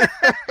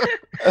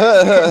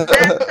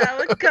 That's how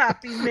a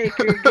coffee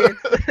maker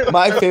gets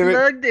my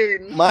plugged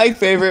in. My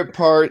favorite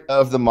part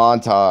of the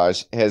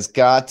montage has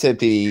got to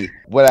be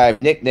what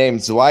I've nicknamed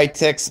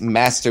Zwitek's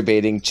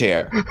masturbating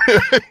chair.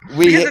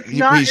 we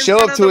show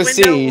up to a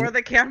scene or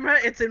the camera,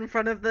 it's in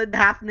front of the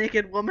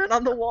half-naked woman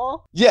on the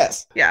wall.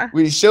 Yes. Yeah.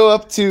 We show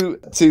up to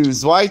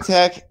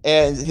Zwitek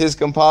and his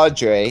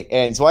compadre,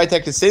 and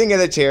Zwitek is sitting in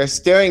a chair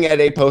staring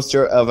at a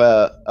poster of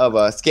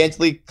a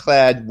scantily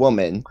clad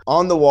woman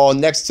on the wall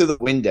next to the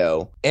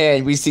window.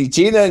 And we see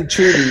Gina and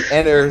Trudy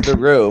enter the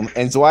room,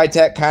 and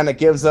Zwitek kind of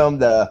gives them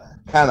the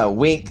kind of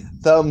wink,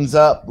 thumbs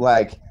up,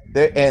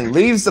 and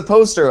leaves the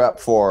poster up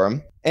for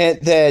him. And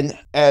then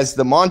as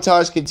the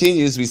montage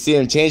continues, we see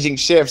him changing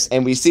shifts,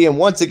 and we see him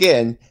once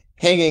again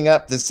hanging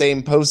up the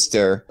same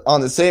poster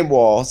on the same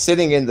wall,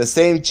 sitting in the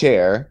same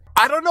chair.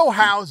 I don't know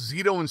how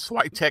Zito and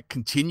Switek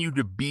continue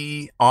to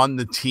be on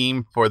the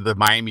team for the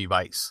Miami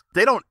Vice.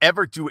 They don't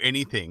ever do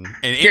anything,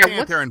 and anything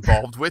that they're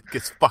involved with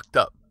gets fucked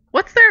up.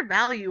 What's their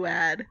value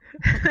add?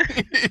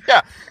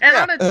 Yeah. And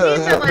on a team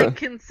that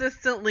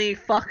consistently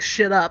fucks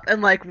shit up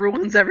and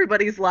ruins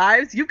everybody's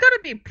lives, you've got to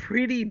be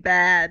pretty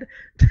bad.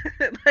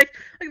 like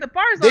the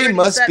bar's they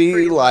must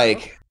be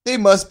they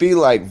must be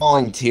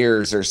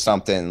volunteers or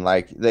something.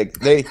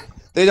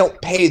 They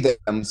don't pay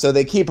them, so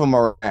they keep them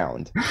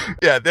around.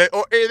 Yeah,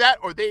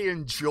 or they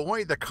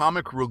enjoy the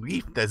comic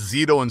relief that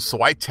Zito and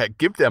Switek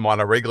give them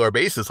on a regular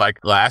basis. Like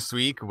last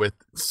week with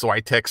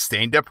Switek's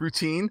stand-up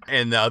routine,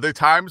 and the other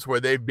times where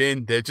they're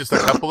just a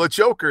couple of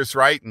jokers,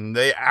 right? And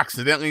they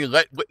accidentally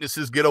let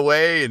witnesses get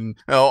away and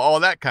all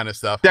that kind of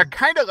stuff. They're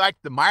kind of like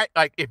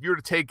if you were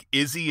to take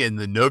Izzy and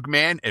the Noog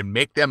Man and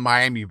make them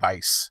Miami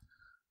Vice.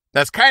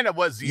 That's kind of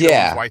what Zito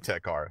and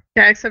Switek are.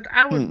 Yeah, except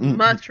I would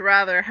much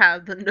rather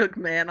have the Noog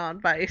Man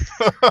on Vice.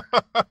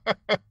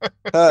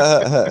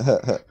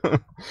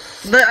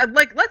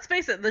 Let's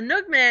face it, the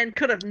Noog Man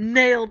could have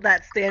nailed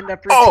that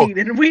stand-up routine,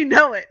 and we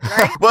know it,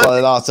 right? Well,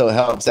 it also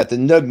helps that the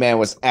Noog Man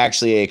was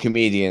actually a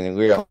comedian in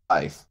real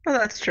life. Oh,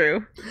 that's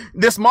true.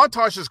 This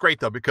montage is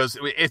great, though, because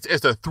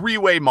it's a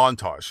three-way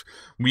montage.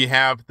 We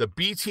have the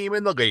B team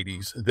and the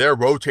ladies. They're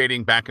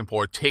rotating back and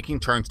forth,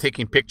 taking turns,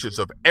 taking pictures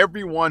of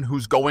everyone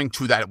who's going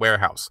to that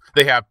warehouse.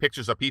 They have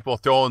pictures of people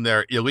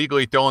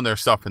illegally throwing their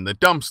stuff in the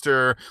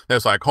dumpster.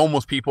 There's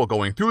homeless people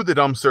going through the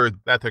dumpster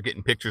that they're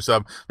getting pictures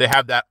of. They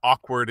have that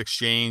awkward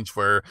exchange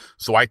where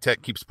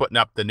Switek keeps putting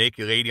up the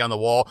naked lady on the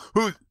wall,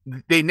 who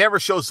they never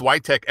show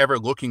Switek ever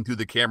looking through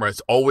the camera.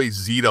 It's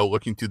always Zito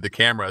looking through the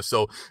camera.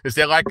 So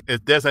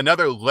there's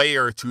another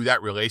layer to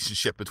that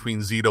relationship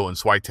between Zito and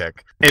Switek.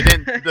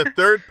 And then the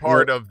third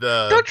part of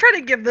the... Don't try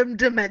to give them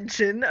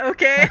dimension,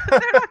 okay? They're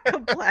not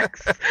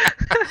complex.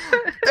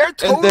 They're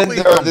totally and then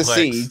there complex. Are the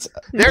scenes.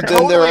 They're then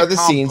totally there are the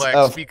complex scenes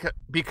of...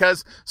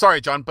 because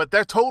sorry, John, but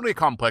they're totally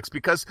complex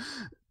because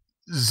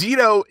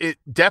Zito,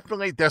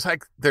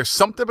 there's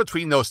something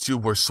between those two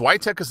where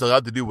Switek is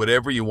allowed to do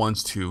whatever he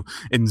wants to,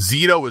 and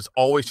Zito is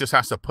always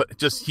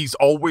he's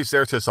always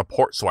there to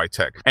support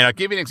Switek. And I'll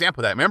give you an example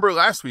of that. Remember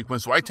last week when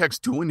Switek's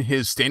doing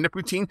his stand-up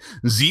routine,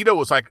 Zito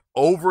was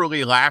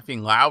overly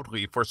laughing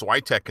loudly for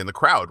Switek in the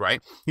crowd,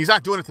 right? He's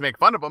not doing it to make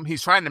fun of him.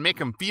 He's trying to make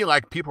him feel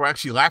like people are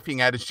actually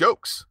laughing at his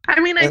jokes. I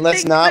mean, I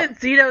think that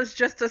Zito's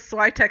just a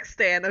Switek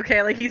stan,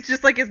 okay? He's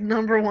just his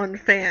number one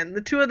fan.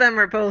 The two of them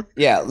are both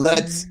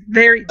let's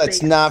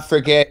basic. not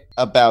forget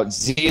about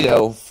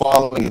Zito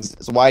following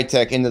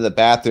Switek into the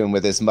bathroom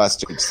with his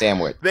mustard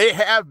sandwich. They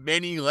have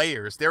many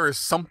layers. There is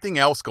something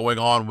else going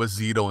on with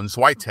Zito and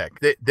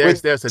Switek.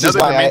 There's another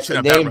dimension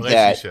of that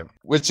relationship.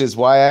 Which is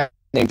why I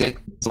named it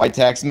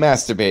Switek's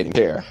masturbating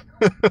chair.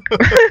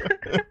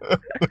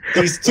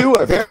 These two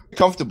are very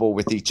comfortable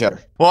with each other.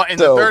 Well, and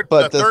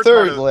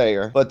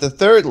the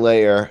third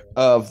layer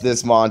of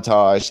this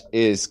montage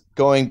is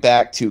going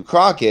back to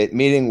Crockett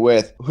meeting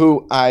with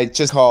who I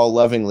just call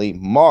lovingly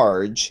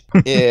Marge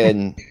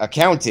in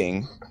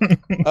accounting.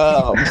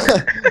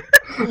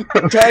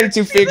 Trying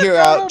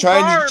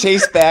to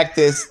chase back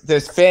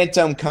this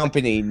phantom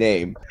company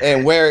name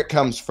and where it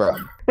comes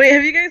from. Wait,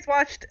 have you guys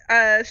watched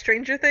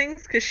Stranger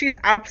Things? Because she's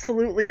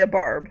absolutely a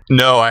Barb.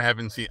 No, I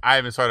haven't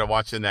started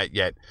watching that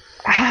yet.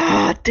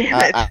 Ah, damn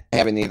it. I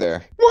haven't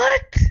either.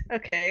 What?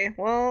 Okay,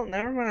 well,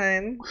 never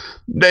mind.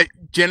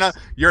 Jenna,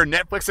 your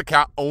Netflix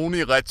account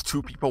only lets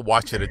 2 people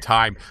watch at a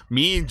time.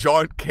 Me and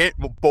John can't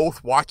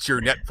both watch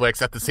your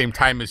Netflix at the same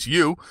time as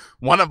you.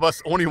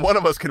 Only one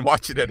of us can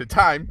watch it at a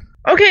time.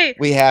 Okay,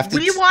 we have to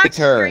take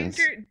turns.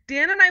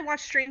 Dan and I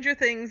watched Stranger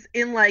Things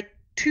in like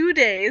 2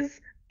 days.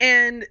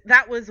 And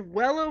that was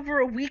well over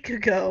a week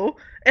ago.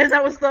 And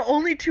that was the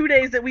only 2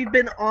 days that we've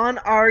been on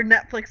our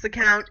Netflix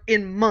account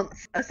in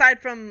months.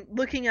 Aside from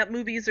looking up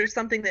movies or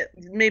something that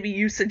maybe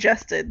you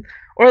suggested.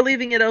 Or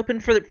leaving it open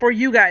for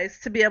you guys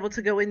to be able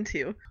to go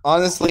into.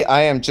 Honestly,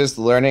 I am just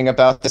learning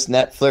about this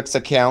Netflix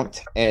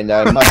account. And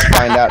I must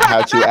find out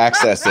how to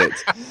access it.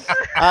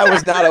 I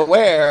was not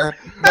aware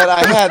that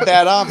I had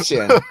that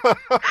option.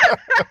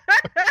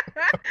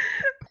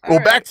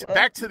 Well, back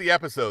to the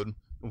episode.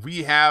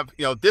 We have,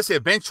 this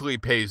eventually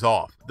pays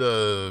off.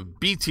 The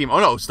B team,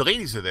 it's the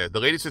ladies are there. The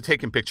ladies are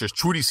taking pictures.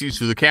 Trudy sees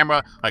through the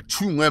camera, like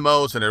 2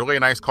 limos and a really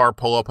nice car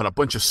pull up and a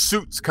bunch of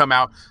suits come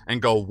out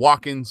and go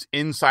walk-ins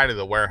inside of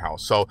the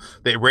warehouse. So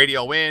they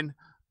radio in.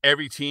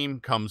 Every team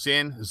comes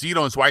in.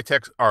 Zito and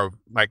Switek are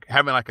like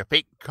having like a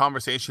fake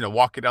conversation and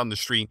walking down the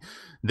street.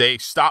 They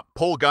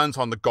pull guns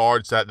on the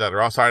guards that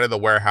are outside of the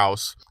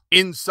warehouse.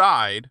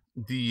 Inside,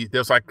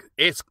 there's like,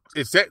 it's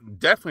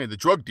definitely the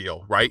drug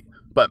deal, right?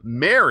 But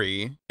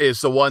Mary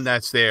is the one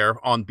that's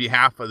there on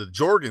behalf of the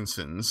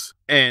Jorgensens,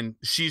 and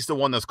she's the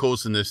one that's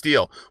closing this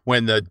deal.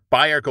 When the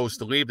buyer goes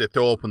to leave, they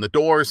throw open the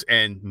doors,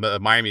 and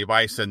the Miami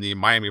Vice and the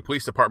Miami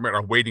Police Department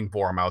are waiting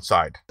for him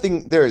outside.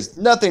 There is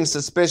nothing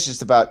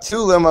suspicious about 2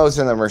 limos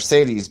and a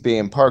Mercedes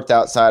being parked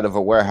outside of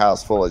a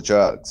warehouse full of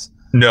drugs.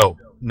 No.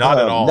 Not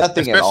at all.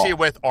 Nothing at all. Especially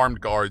with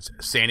armed guards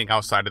standing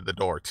outside of the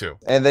door, too.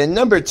 And then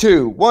number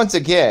 2, once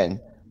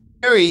again,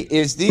 Mary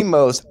is the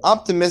most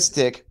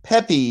optimistic,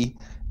 peppy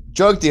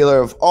drug dealer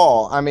of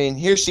all. I mean,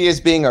 here she is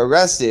being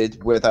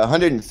arrested with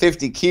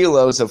 150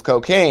 kilos of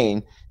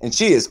cocaine, and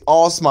she is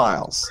all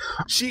smiles.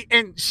 She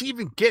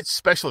even gets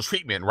special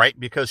treatment, right?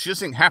 Because she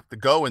doesn't have to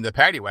go in the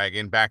paddy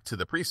wagon back to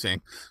the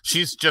precinct.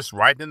 She's just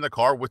riding in the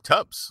car with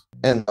Tubbs.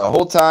 And the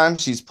whole time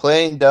she's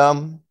playing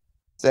dumb,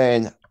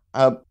 saying,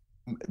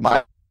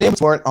 my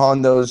names weren't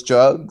on those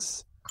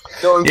drugs.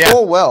 Knowing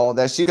full well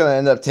that she's going to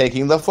end up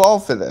taking the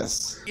fall for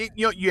this.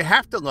 You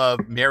have to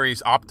love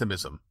Mary's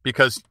optimism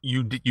because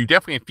you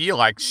definitely feel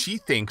like she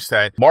thinks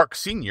that Mark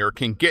Sr.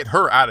 can get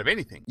her out of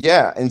anything.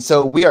 Yeah, and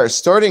so we are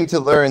starting to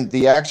learn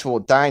the actual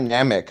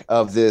dynamic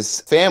of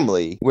this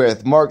family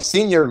with Mark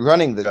Sr.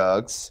 running the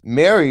drugs,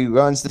 Mary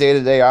runs the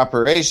day-to-day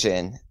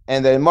operation,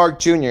 and then Mark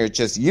Jr.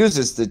 just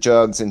uses the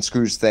drugs and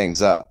screws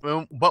things up.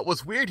 Well, but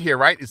what's weird here,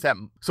 right, is that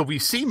so we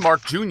see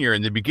Mark Jr.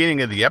 in the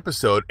beginning of the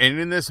episode, and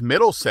in this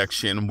middle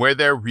section where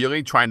they're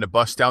really trying to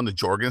bust down the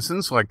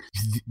Jorgensens, like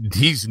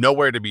he's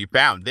nowhere to be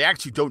found. They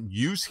actually don't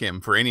use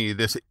him for any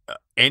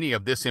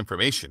of this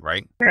information,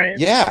 right? Right.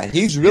 Yeah,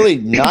 he's really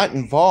not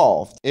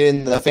involved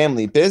in the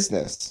family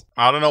business.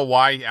 I don't know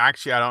why.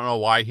 Actually, I don't know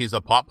why he's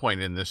a plot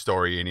point in this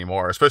story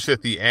anymore, especially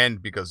at the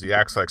end, because he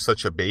acts like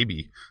such a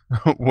baby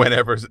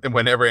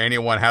whenever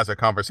anyone has a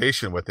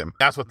conversation with him.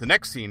 That's what the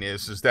next scene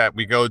is that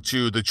we go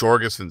to the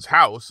Jorgensen's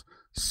house.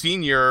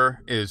 Senior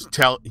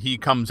he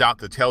comes out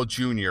to tell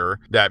Junior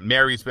that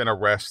Mary's been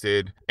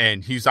arrested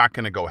and he's not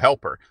going to go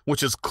help her,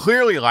 which is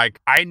clearly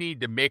like, I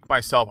need to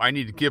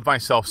give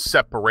myself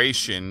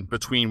separation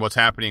between what's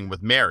happening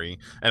with Mary,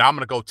 and I'm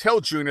going to go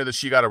tell Junior that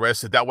she got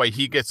arrested. That way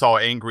he gets all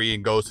angry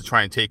and goes to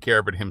try and take care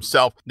of it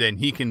himself. Then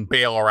he can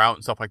bail her out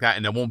and stuff like that,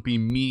 and it won't be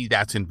me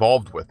that's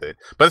involved with it.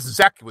 But that's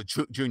exactly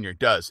what Junior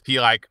does.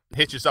 He like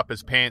hitches up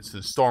his pants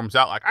and storms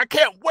out like, I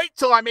can't wait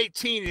till I'm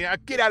 18 and I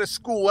get out of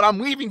school and I'm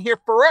leaving here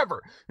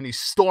forever. And he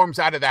storms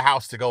out of the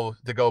house to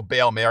go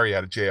bail Mary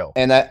out of jail.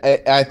 And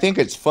I think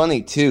it's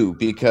funny too,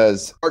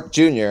 because Mark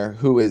Jr.,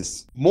 who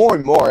is more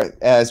and more,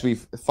 as we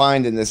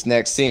find in this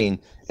next scene,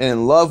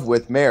 in love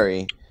with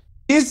Mary,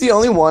 he's the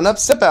only one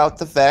upset about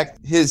the fact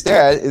his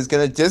dad is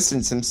going to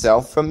distance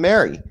himself from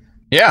Mary.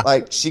 Yeah.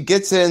 Like, she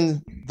gets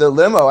in the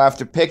limo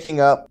after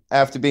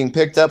being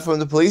picked up from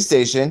the police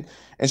station,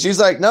 and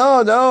she's like,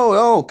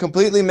 no,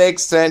 completely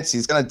makes sense.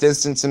 He's going to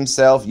distance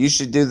himself. You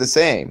should do the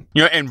same.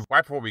 And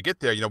right before we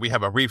get there, we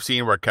have a brief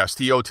scene where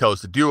Castillo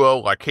tells the duo,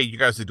 like, hey, you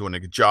guys are doing a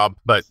good job.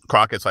 But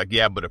Crockett's like,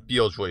 yeah, but it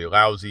feels really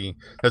lousy.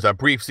 There's a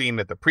brief scene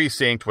at the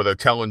precinct where they're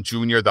telling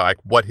Junior that, like,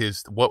 what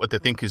they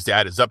think his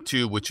dad is up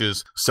to, which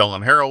is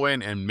selling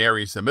heroin, and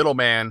Mary's the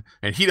middleman,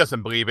 and he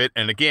doesn't believe it.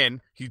 And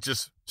again, he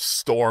just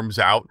storms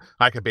out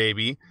like a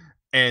baby.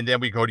 And then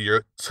we go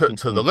to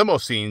to the limo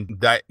scene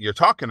that you're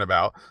talking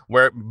about,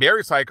 where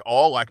Mary's like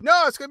all like,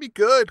 no, it's gonna be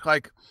good.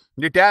 Like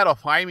your dad will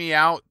fly me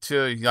out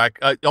to like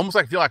almost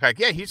like feel like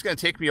yeah, he's gonna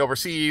take me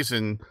overseas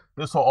and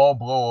this will all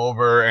blow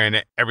over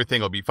and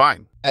everything will be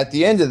fine. At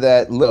the end of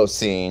that little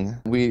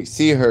scene, we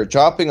see her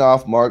dropping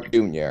off Mark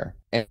Jr.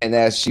 And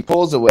as she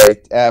pulls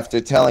away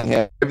after telling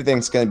him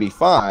everything's going to be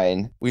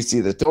fine, we see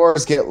the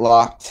doors get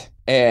locked,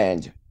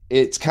 and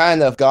it's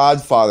kind of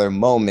Godfather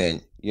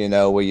moment, you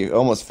know, where you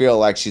almost feel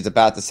like she's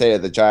about to say to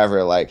the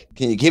driver, like,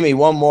 can you give me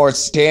one more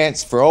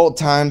chance for old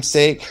time's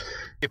sake?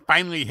 It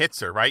finally hits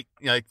her, right?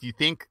 Like, you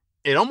think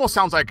it almost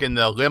sounds like in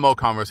the limo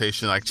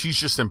conversation, like she's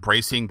just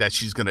embracing that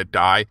she's going to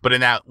die. But in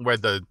that, where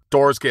the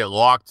doors get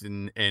locked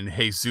and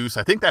Jesus,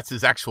 I think that's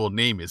his actual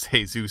name is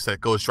Jesus,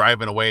 that goes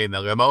driving away in the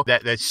limo,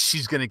 that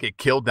she's going to get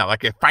killed now.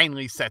 Like, it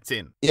finally sets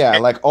in. Yeah,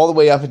 like all the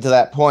way up until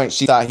that point,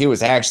 she thought he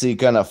was actually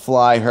going to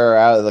fly her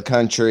out of the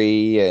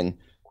country and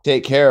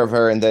take care of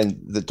her. And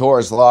then the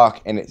doors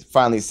lock and it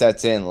finally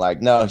sets in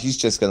like, no, he's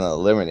just going to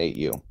eliminate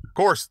you. Of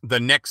course, the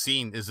next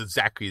scene is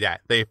exactly that.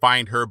 They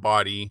find her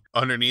body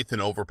underneath an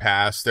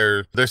overpass.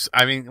 There's,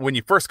 I mean, when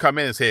you first come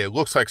in and say it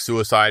looks like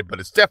suicide, but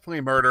it's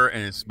definitely murder,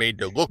 and it's made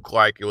to look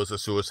like it was a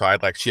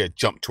suicide, like she had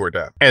jumped to her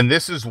death. And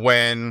this is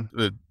when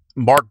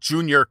Mark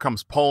Jr.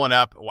 comes pulling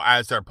up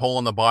as they're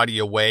pulling the body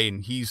away,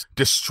 and he's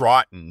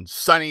distraught, and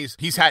Sonny's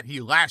he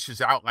lashes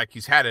out like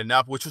he's had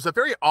enough, which was a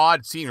very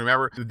odd scene.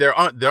 Remember, they're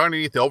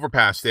underneath the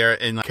overpass there,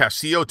 and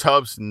Castillo,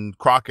 Tubbs, and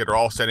Crockett are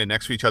all standing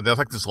next to each other. There's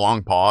like this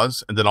long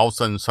pause, and then all of a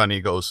sudden Sonny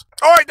goes,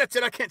 all right, that's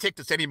it, I can't take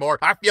this anymore,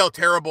 I feel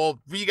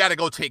terrible, we gotta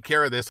go take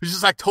care of this. He's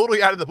just like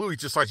totally out of the blue, he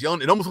just starts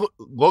yelling. It almost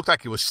looked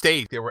like it was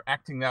staged. They were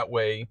acting that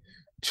way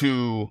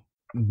to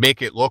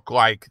make it look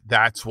like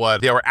that's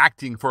what they were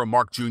acting for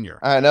Mark Jr.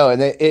 I know,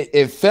 and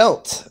it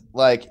felt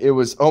like it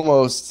was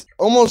almost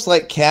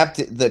like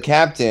the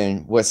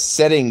captain was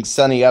setting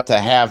Sonny up to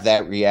have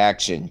that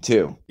reaction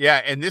too.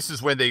 Yeah, and this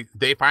is when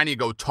they finally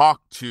go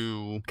talk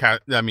to,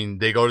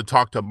 they go to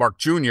talk to Mark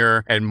Jr.,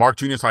 and Mark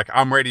Jr.'s like,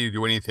 I'm ready to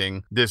do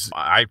anything.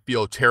 I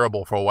feel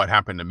terrible for what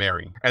happened to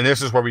Mary. And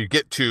this is where we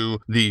get to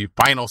the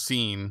final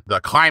scene, the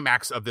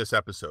climax of this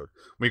episode.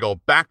 We go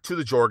back to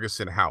the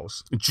Jorgensen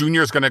house.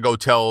 Junior is going to go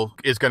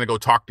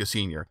talk to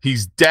Senior.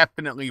 He's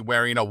definitely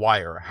wearing a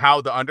wire. How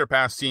the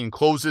underpass scene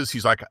closes,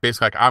 he's like,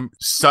 basically like,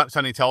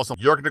 Sonny tells him,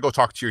 you're going to go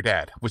talk to your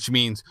dad, which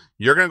means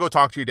you're going to go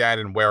talk to your dad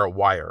and wear a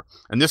wire.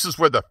 And this is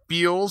where the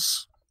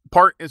feels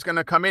part is going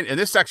to come in. And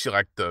this is actually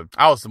like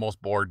I was the most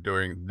bored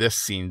during this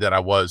scene that I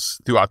was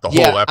throughout the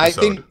whole episode. I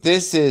think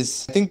this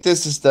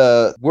is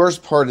the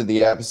worst part of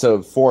the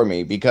episode for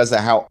me because of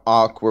how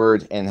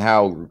awkward and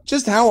how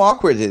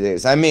awkward it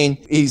is. I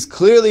mean, he's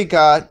clearly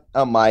got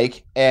a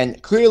mic,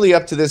 and clearly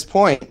up to this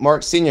point,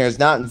 Mark Sr. has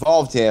not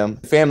involved him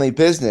in family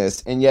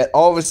business, and yet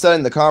all of a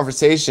sudden the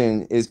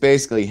conversation is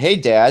basically, hey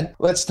Dad,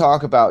 let's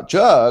talk about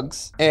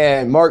drugs,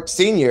 and Mark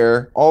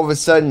Sr. all of a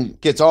sudden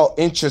gets all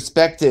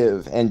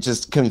introspective and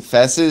just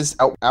confesses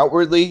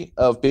outwardly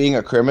of being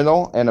a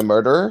criminal and a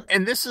murderer.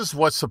 And this is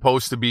what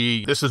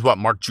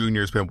Mark Jr.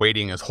 has been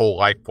waiting his whole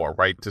life for,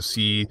 right? To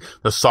see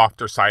the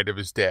softer side of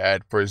his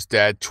dad, for his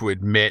dad to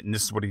admit, and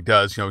this is what he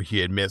does,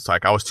 he admits,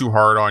 like, I was too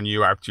hard on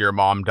you after your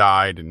mom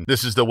died, and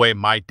this is the way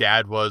my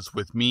dad was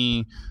with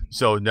me,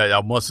 so I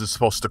wasn't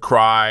supposed to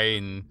cry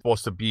and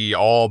supposed to be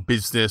all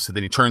business. And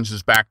then he turns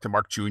his back to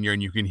Mark Jr.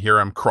 and you can hear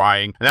him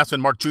crying, and that's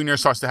when Mark Jr.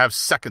 starts to have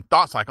second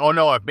thoughts, like, oh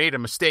no, I've made a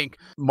mistake.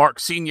 Mark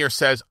Sr.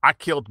 says, I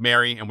killed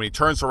Mary, and when he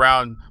turns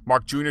around,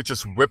 Mark Jr.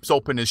 just rips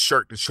open his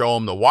shirt to show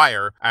him the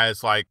wire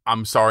as like,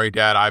 I'm sorry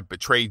Dad, I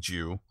betrayed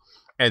you.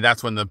 And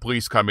that's when the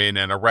police come in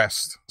and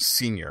arrest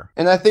Senior.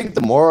 And I think the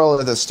moral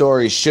of the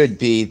story should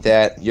be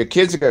that your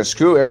kids are going to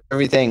screw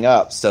everything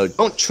up, so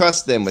don't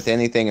trust them with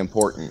anything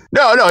important.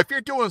 No, if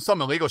you're doing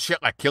some illegal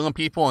shit like killing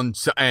people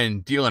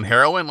and dealing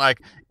heroin, like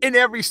in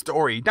every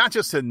story, not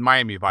just in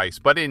Miami Vice,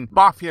 but in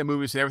mafia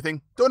movies and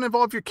everything, don't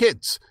involve your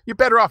kids. You're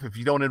better off if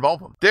you don't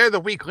involve them. They're the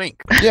weak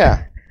link.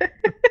 Yeah.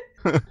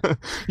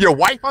 Your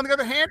wife, on the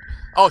other hand,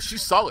 oh,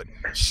 she's solid.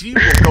 She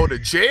will go to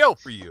jail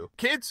for you.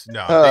 Kids,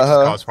 no, they just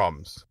cause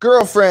problems.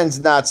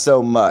 Girlfriends, not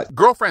so much.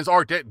 Girlfriends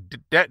are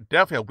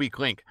definitely a weak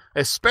link,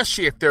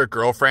 especially if they're a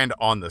girlfriend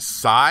on the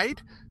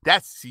side.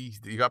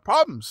 You got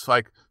problems.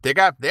 Like they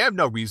have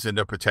no reason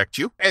to protect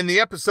you. And the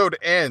episode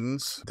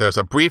ends. There's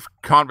a brief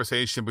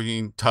conversation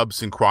between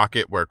Tubbs and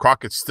Crockett, where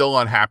Crockett's still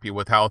unhappy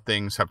with how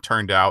things have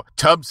turned out.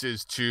 Tubbs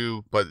is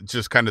too, but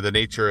just kind of the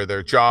nature of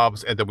their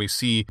jobs. And then we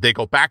see they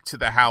go back to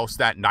the house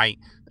that night,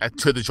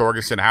 to the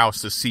Jorgensen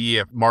house, to see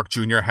if Mark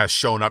Jr. has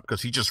shown up,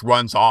 because he just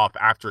runs off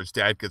after his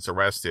dad gets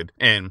arrested.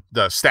 And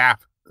the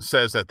staff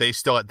says that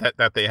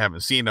they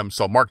haven't seen him,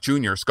 so Mark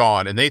Jr.'s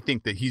gone, and they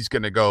think that he's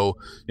gonna go,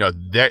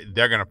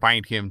 they're gonna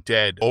find him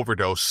dead,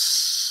 overdose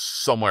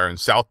somewhere in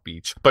South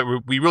Beach. But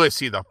we really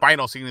see the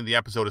final scene of the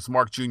episode is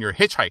Mark Jr.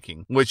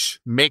 hitchhiking, which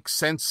makes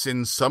sense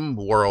in some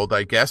world,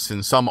 I guess.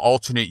 In some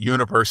alternate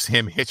universe,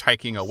 him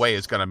hitchhiking away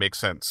is gonna make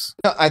sense.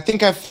 I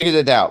think I figured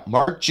it out.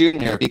 Mark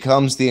Jr.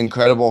 becomes the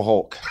Incredible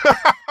Hulk.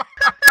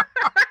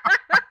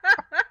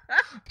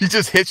 He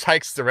just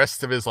hitchhikes the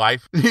rest of his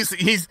life.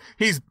 He's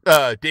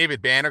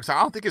David Banner. Cause I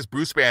don't think it's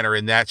Bruce Banner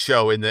in that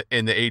show in the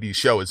 80s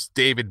show. It's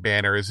David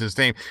Banner is his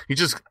name.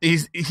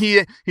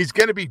 He's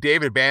gonna be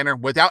David Banner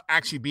without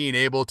actually being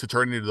able to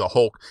turn into the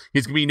Hulk.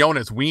 He's gonna be known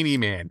as Weenie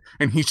Man,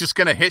 and he's just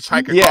gonna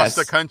hitchhike across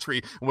the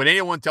country. When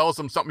anyone tells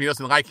him something he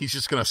doesn't like, he's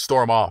just gonna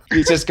storm off.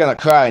 He's just gonna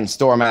cry and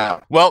storm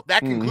out. Well,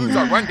 that concludes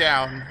our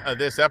rundown of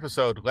this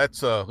episode.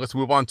 Let's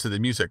move on to the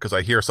music, because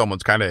I hear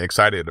someone's kind of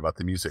excited about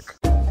the music.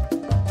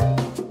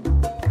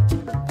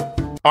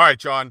 All right,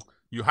 John,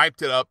 you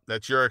hyped it up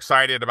that you're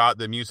excited about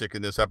the music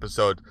in this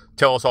episode.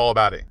 Tell us all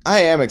about it. I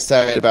am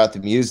excited about the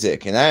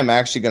music, and I am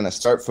actually going to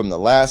start from the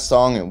last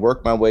song and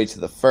work my way to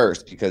the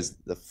first, because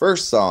the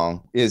first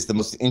song is the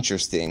most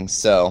interesting.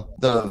 So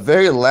the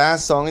very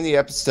last song in the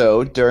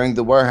episode during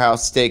the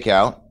warehouse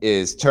stakeout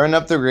is Turn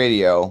Up the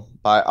Radio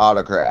by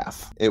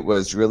Autograph. It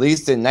was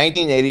released in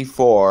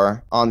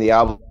 1984 on the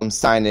album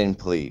Sign In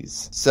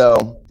Please.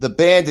 So the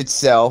band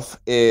itself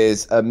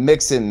is a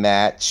mix and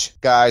match,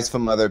 guys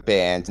from other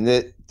bands, and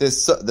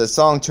the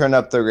song Turn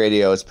Up the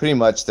Radio is pretty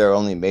much their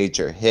only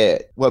major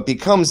hit. What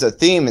becomes a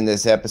theme in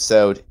this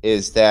episode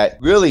is that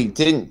really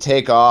didn't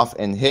take off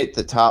and hit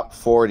the top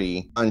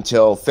 40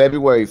 until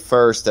February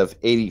 1st of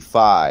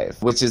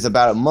 85, which is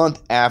about a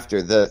month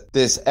after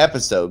this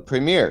episode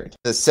premiered.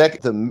 The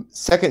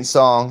second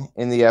song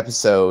in the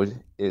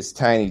episode is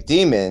Tiny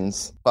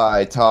Demons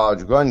by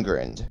Todd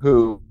Rundgren,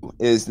 who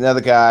is another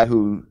guy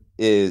who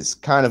is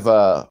kind of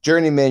a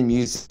journeyman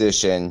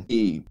musician.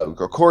 He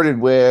recorded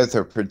with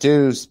or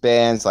produced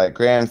bands like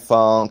Grand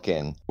Funk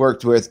and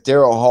worked with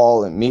Daryl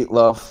Hall and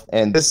Meatloaf.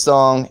 And this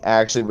song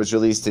actually was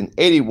released in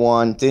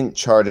 81, didn't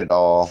chart at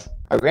all.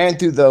 I ran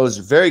through those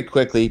very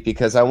quickly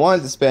because I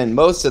wanted to spend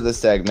most of the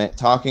segment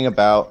talking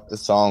about the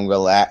song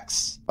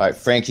Relax by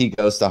Frankie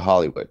Goes to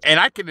Hollywood. And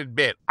I can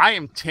admit, I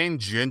am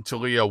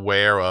tangentially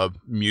aware of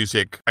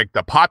music, like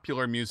the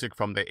popular music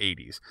from the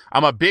 80s.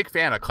 I'm a big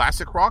fan of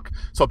classic rock,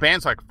 so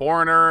bands like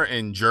Foreigner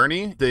and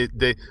Journey,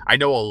 I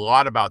know a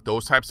lot about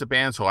those types of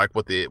bands, so like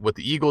what the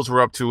Eagles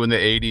were up to in the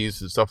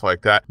 80s and stuff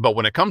like that. But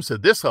when it comes to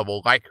this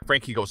level, like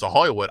Frankie Goes to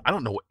Hollywood, I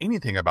don't know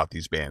anything about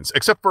these bands,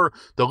 except for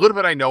the little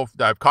bit I know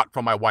that I've caught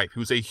from my wife,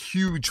 who's a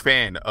huge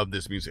fan of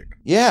this music.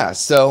 Yeah,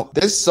 so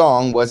this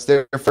song was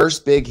their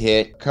first big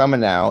hit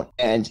coming out,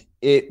 and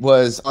it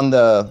was on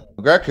the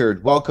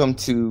record Welcome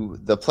to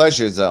the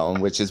Pleasure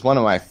Zone, which is one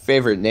of my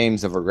favorite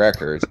names of a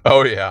record.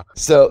 Oh, yeah.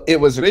 So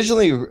it was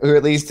originally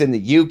released in the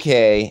UK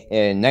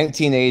in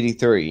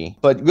 1983,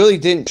 but really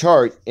didn't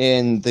chart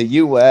in the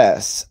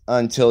US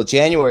until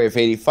January of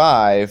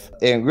 85,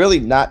 and really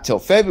not till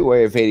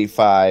February of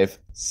 85,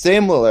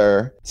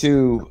 similar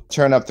to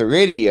Turn Up the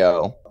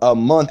Radio, a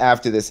month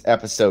after this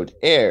episode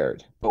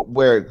aired. But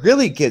where it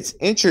really gets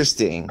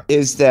interesting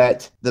is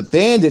that the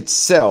band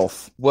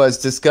itself was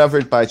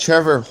discovered by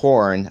Trevor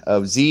Horn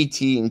of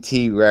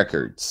ZT&T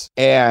Records.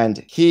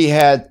 And he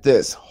had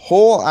this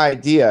whole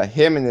idea,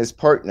 him and his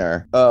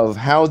partner, of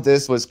how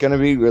this was going to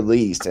be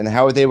released and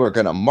how they were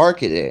going to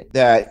market it,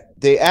 that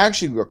they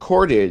actually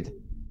recorded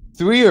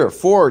 3 or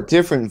 4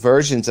 different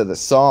versions of the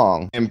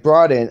song and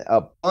brought in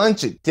a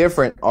bunch of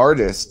different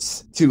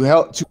artists to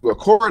help to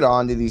record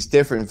onto these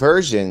different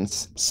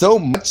versions, so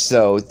much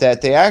so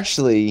that they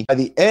actually, by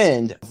the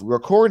end of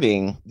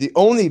recording, the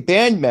only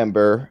band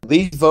member,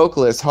 lead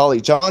vocalist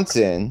Holly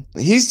Johnson,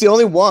 he's the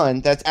only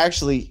one that's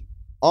actually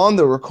on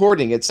the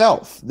recording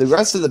itself. The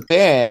rest of the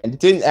band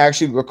didn't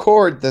actually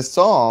record the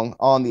song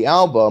on the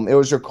album. It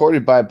was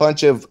recorded by a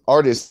bunch of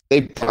artists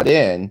they brought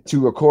in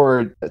to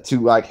record, to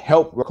like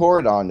help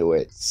record onto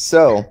it.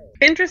 So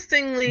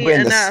interestingly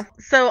enough,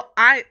 so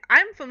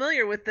I'm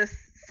familiar with this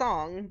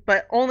song,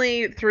 but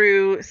only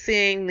through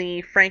seeing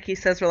the Frankie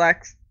Says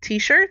Relax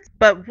t-shirts.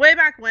 But way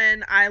back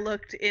when I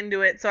looked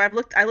into it, so I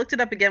looked it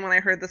up again when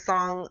I heard the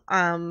song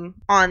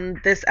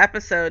on this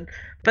episode.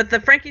 But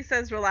the Frankie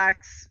Says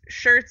Relax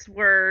shirts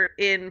were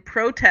in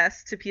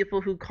protest to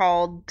people who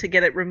called to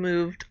get it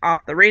removed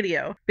off the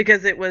radio,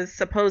 because it was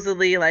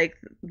supposedly like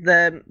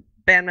the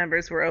band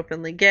members were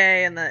openly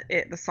gay and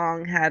the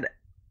song had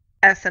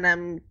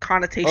S&M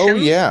connotations. Oh,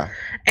 yeah.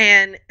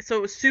 And so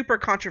it was super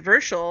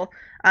controversial,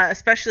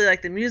 especially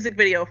like the music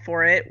video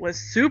for it was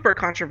super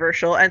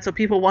controversial. And so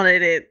people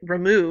wanted it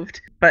removed.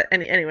 But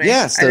anyway.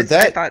 Yeah, so I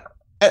thought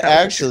that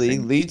actually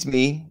leads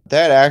me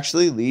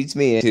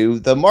into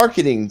the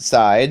marketing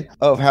side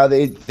of how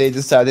they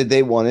decided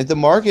they wanted to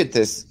market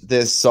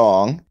this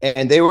song.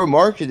 And they were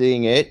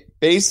marketing it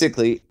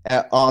basically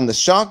on the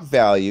shock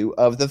value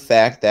of the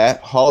fact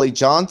that Holly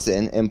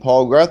Johnson and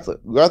Paul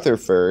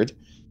Rutherford,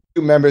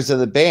 2 members of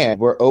the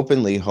band, were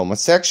openly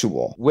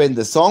homosexual. When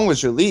the song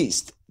was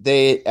released,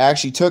 they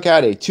actually took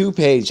out a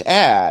 2-page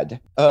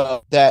ad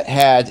that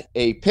had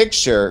a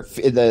picture.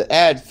 The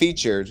ad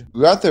featured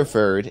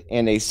Rutherford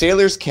in a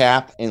sailor's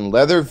cap and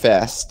leather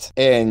vest,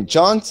 and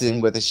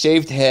Johnson with a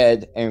shaved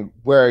head and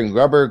wearing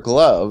rubber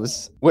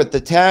gloves, with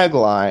the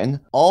tagline,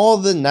 "All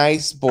the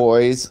nice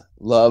boys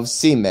love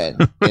seamen,"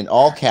 in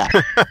all caps.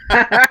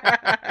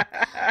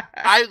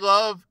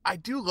 I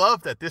do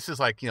love that this is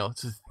like,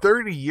 this is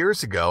 30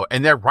 years ago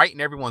and they're right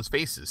in everyone's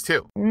faces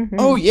too. Mm-hmm.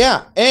 Oh,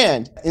 yeah.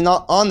 And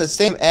on the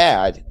same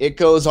ad, it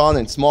goes on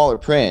in smaller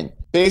print,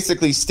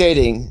 basically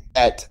stating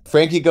that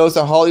Frankie Goes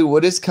to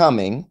Hollywood is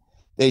coming.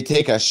 They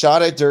take a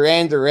shot at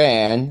Duran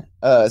Duran,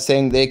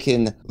 saying they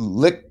can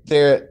lick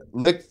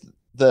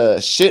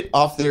the shit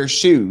off their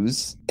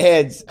shoes,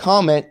 and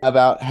comment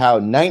about how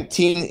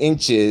 19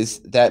 inches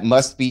that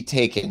must be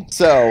taken.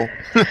 So,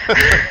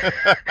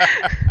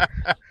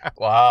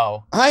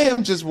 wow. I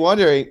am just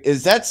wondering,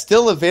 is that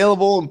still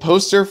available in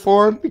poster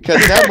form?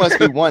 Because that must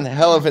be one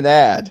hell of an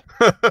ad.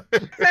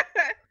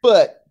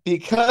 But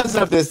because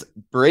of this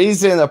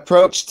brazen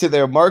approach to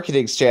their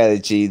marketing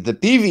strategy, the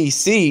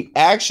BBC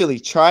actually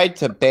tried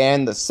to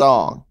ban the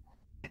song.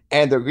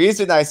 And the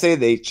reason I say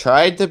they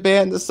tried to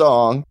ban the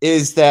song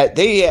is that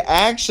they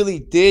actually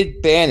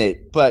did ban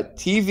it, but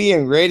TV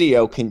and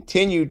radio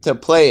continued to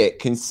play it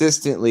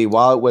consistently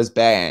while it was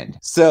banned.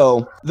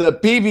 So the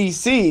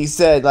BBC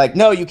said, like,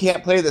 no, you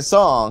can't play the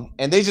song,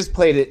 and they just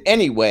played it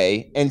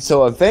anyway. And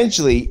so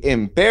eventually,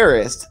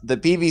 embarrassed, the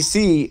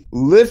BBC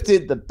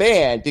lifted the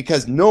ban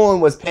because no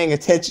one was paying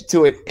attention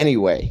to it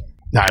anyway.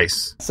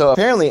 Nice. So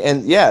apparently,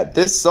 and yeah,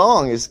 this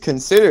song is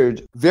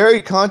considered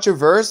very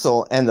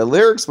controversial, and the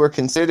lyrics were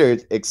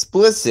considered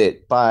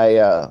explicit by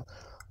a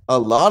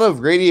lot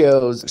of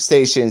radio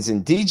stations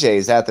and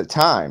DJs at the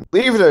time.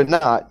 Believe it or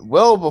not,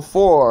 well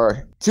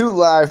before 2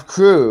 Live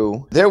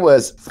Crew, there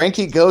was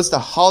Frankie Goes to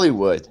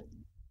Hollywood,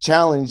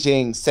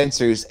 challenging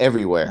censors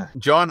everywhere.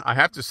 John, I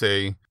have to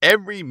say,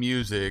 every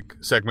music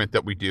segment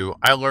that we do,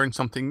 I learn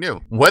something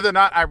new. Whether or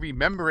not I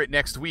remember it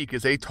next week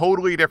is a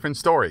totally different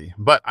story,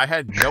 but I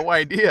had no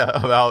idea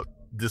about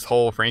this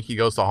whole Frankie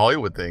Goes to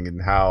Hollywood thing and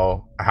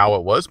how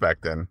it was back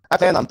then. I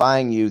plan on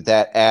buying you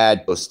that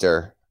ad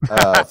poster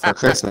for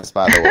Christmas,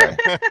 by the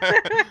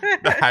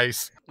way.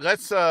 Nice.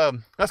 Let's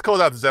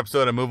close out this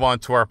episode and move on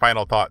to our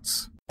final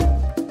thoughts.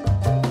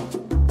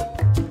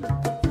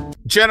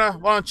 Jenna,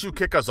 why don't you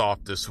kick us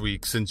off this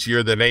week, since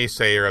you're the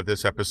naysayer of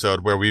this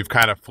episode, where we've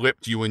kind of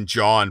flipped you and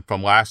John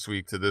from last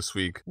week to this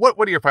week. What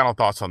are your final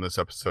thoughts on this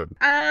episode?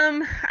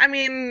 I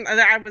mean,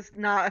 I was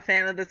not a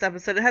fan of this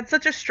episode. It had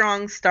such a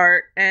strong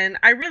start, and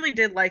I really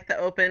did like the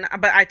open,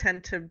 but I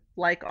tend to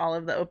like all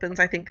of the opens.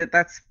 I think that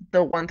that's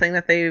the one thing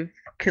that they've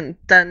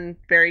done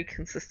very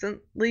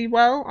consistently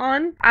well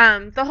on.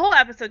 The whole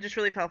episode just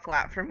really fell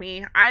flat for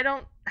me. I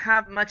don't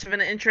have much of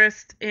an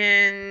interest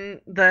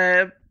in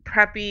the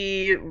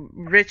preppy,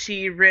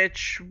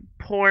 rich,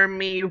 poor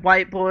me,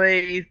 white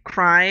boy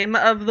crime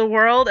of the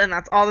world, and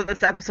that's all that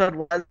this episode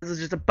was. It was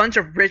just a bunch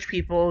of rich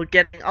people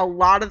getting a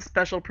lot of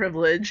special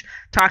privilege,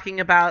 talking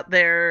about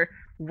their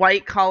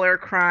white collar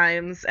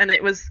crimes, and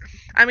it was,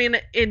 I mean,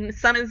 in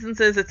some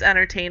instances it's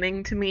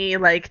entertaining to me,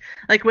 like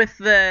with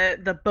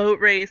the boat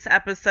race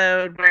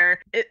episode, where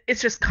it's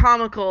just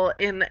comical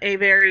in a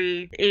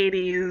very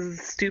 80s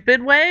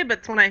stupid way, but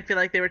it's when I feel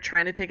like they were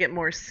trying to take it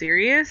more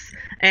serious,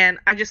 and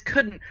I just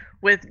couldn't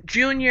with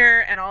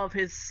Junior and all of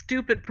his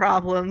stupid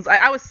problems.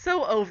 I was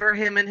so over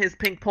him and his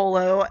pink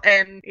polo,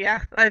 and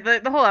yeah,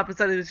 the whole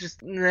episode was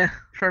just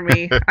for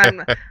me.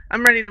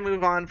 I'm ready to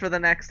move on for the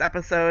next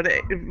episode.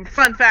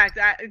 Fun fact,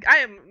 I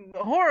am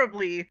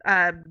horribly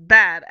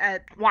bad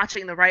at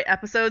watching the right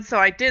episodes, so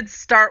I did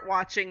start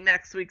watching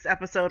next week's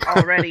episode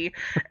already,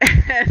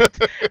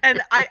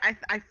 and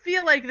I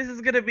feel like this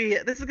is gonna be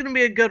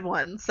a good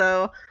one.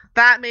 So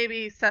that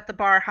maybe set the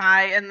bar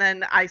high, and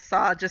then I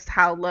saw just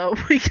how low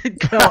we could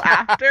go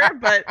after.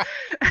 But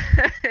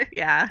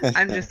yeah,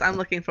 I'm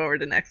looking forward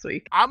to next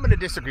week. I'm going to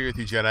disagree with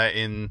you, Jenna,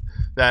 in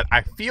that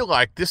I feel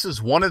like this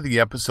is one of the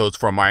episodes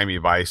from Miami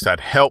Vice that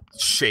helped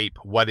shape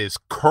what is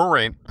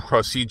current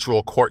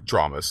procedural court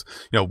dramas.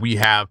 We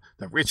have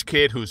the rich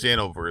kid who's in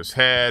over his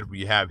head.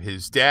 We have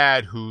his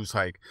dad who's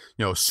like,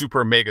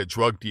 super mega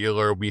drug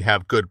dealer. We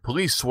have good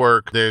police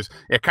work.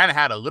 It kind of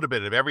had a little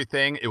bit of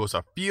everything. It was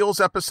a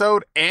feels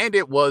episode, and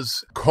it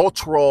was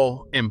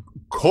culturally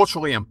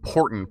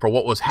important for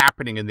what was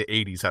happening in the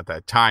 80s at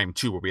that time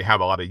too, where we have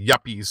a lot of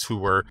yuppies who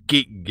were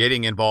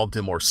getting involved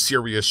in more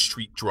serious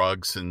street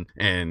drugs,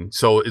 and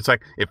so it's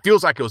like, it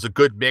feels like it was a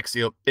good mix.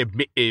 It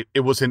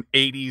was an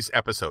 80s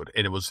episode,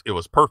 and it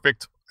was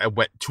perfect. I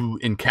went to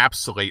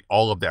encapsulate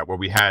all of that, where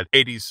we had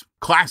 80s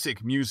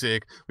classic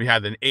music, we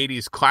had an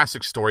 80s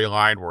classic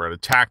storyline where it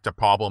attacked a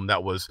problem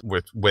that was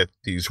with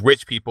these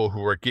rich people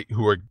who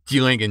are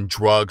dealing in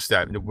drugs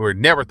that were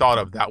never thought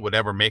of that would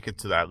ever make it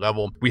to that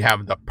level. We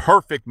have the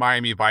perfect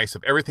Miami Vice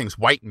of everything's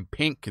white and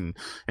pink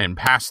and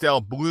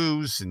pastel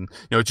blues, and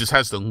it just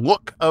has the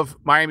look of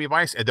Miami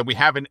Vice. And then we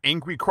have an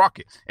angry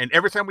Crockett, and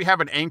every time we have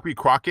an angry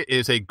Crockett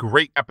is a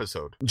great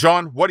episode.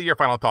 John, what are your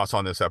final thoughts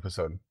on this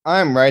episode?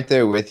 I'm right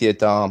there with you,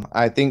 Dom.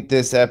 I think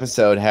this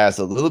episode has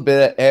a little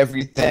bit of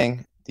everything.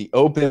 The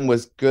open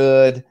was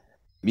good.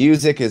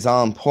 Music is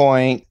on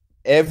point.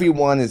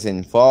 Everyone is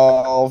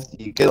involved.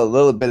 You get a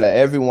little bit of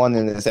everyone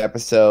in this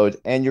episode.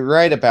 And you're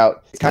right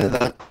about, it's kind of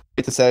the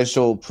the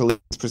social police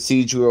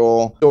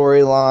procedural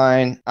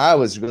storyline. I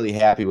was really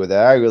happy with it.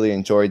 I really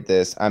enjoyed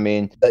this. I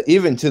mean,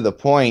 even to the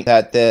point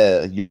that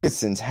the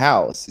Jorgensen's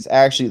house is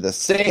actually the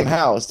same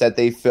house that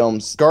they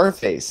filmed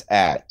Scarface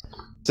at.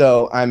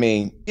 So, I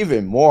mean,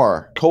 even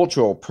more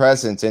cultural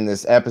presence in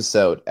this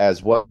episode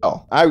as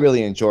well. I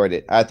really enjoyed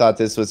it. I thought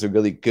this was a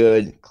really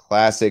good,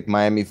 classic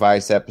Miami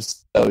Vice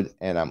episode,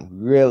 and I'm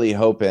really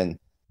hoping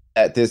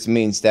that this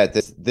means that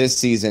this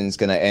season is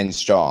going to end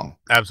strong.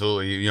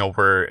 Absolutely. You know,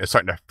 we're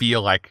starting to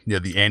feel like, you know,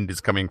 the end is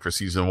coming for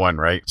season 1,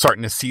 right?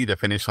 Starting to see the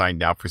finish line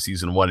now for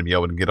season 1 and be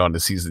able to get on to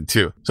season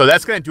 2. So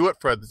that's going to do it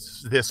for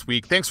this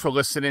week. Thanks for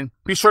listening.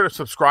 Be sure to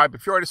subscribe.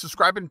 If you're already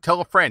subscribing,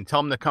 tell a friend.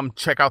 Tell them to come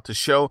check out the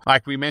show.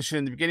 Like we mentioned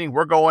in the beginning,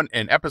 we're going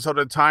an episode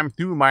at a time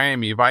through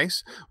Miami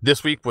Vice.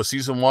 This week was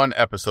season 1,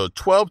 episode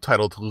 12,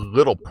 titled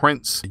Little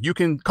Prince. You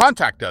can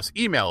contact us.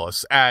 Email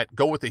us at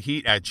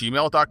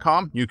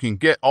gowiththeheat@gmail.com. You can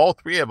get all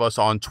 3 of us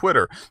on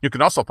Twitter. You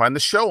can also find the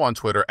show on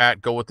Twitter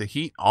at Go With The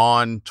Heat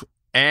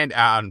and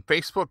on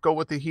Facebook, Go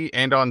With The Heat,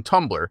 and on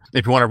Tumblr.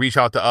 If you want to reach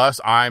out to us,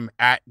 I'm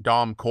at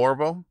Dom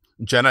Corvo.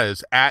 Jenna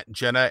is at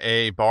Jenna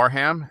A.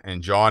 Barham,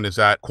 and John is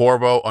at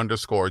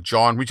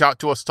Corvo_John. Reach out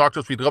to us, talk to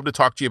us. We'd love to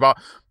talk to you about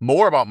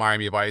more about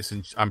Miami Vice,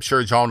 and I'm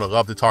sure John would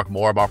love to talk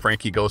more about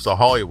Frankie Goes to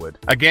Hollywood.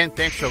 Again,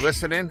 thanks for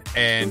listening,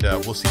 and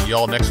we'll see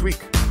y'all next week.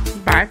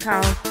 Bye,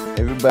 pal.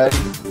 Everybody,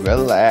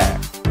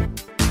 relax.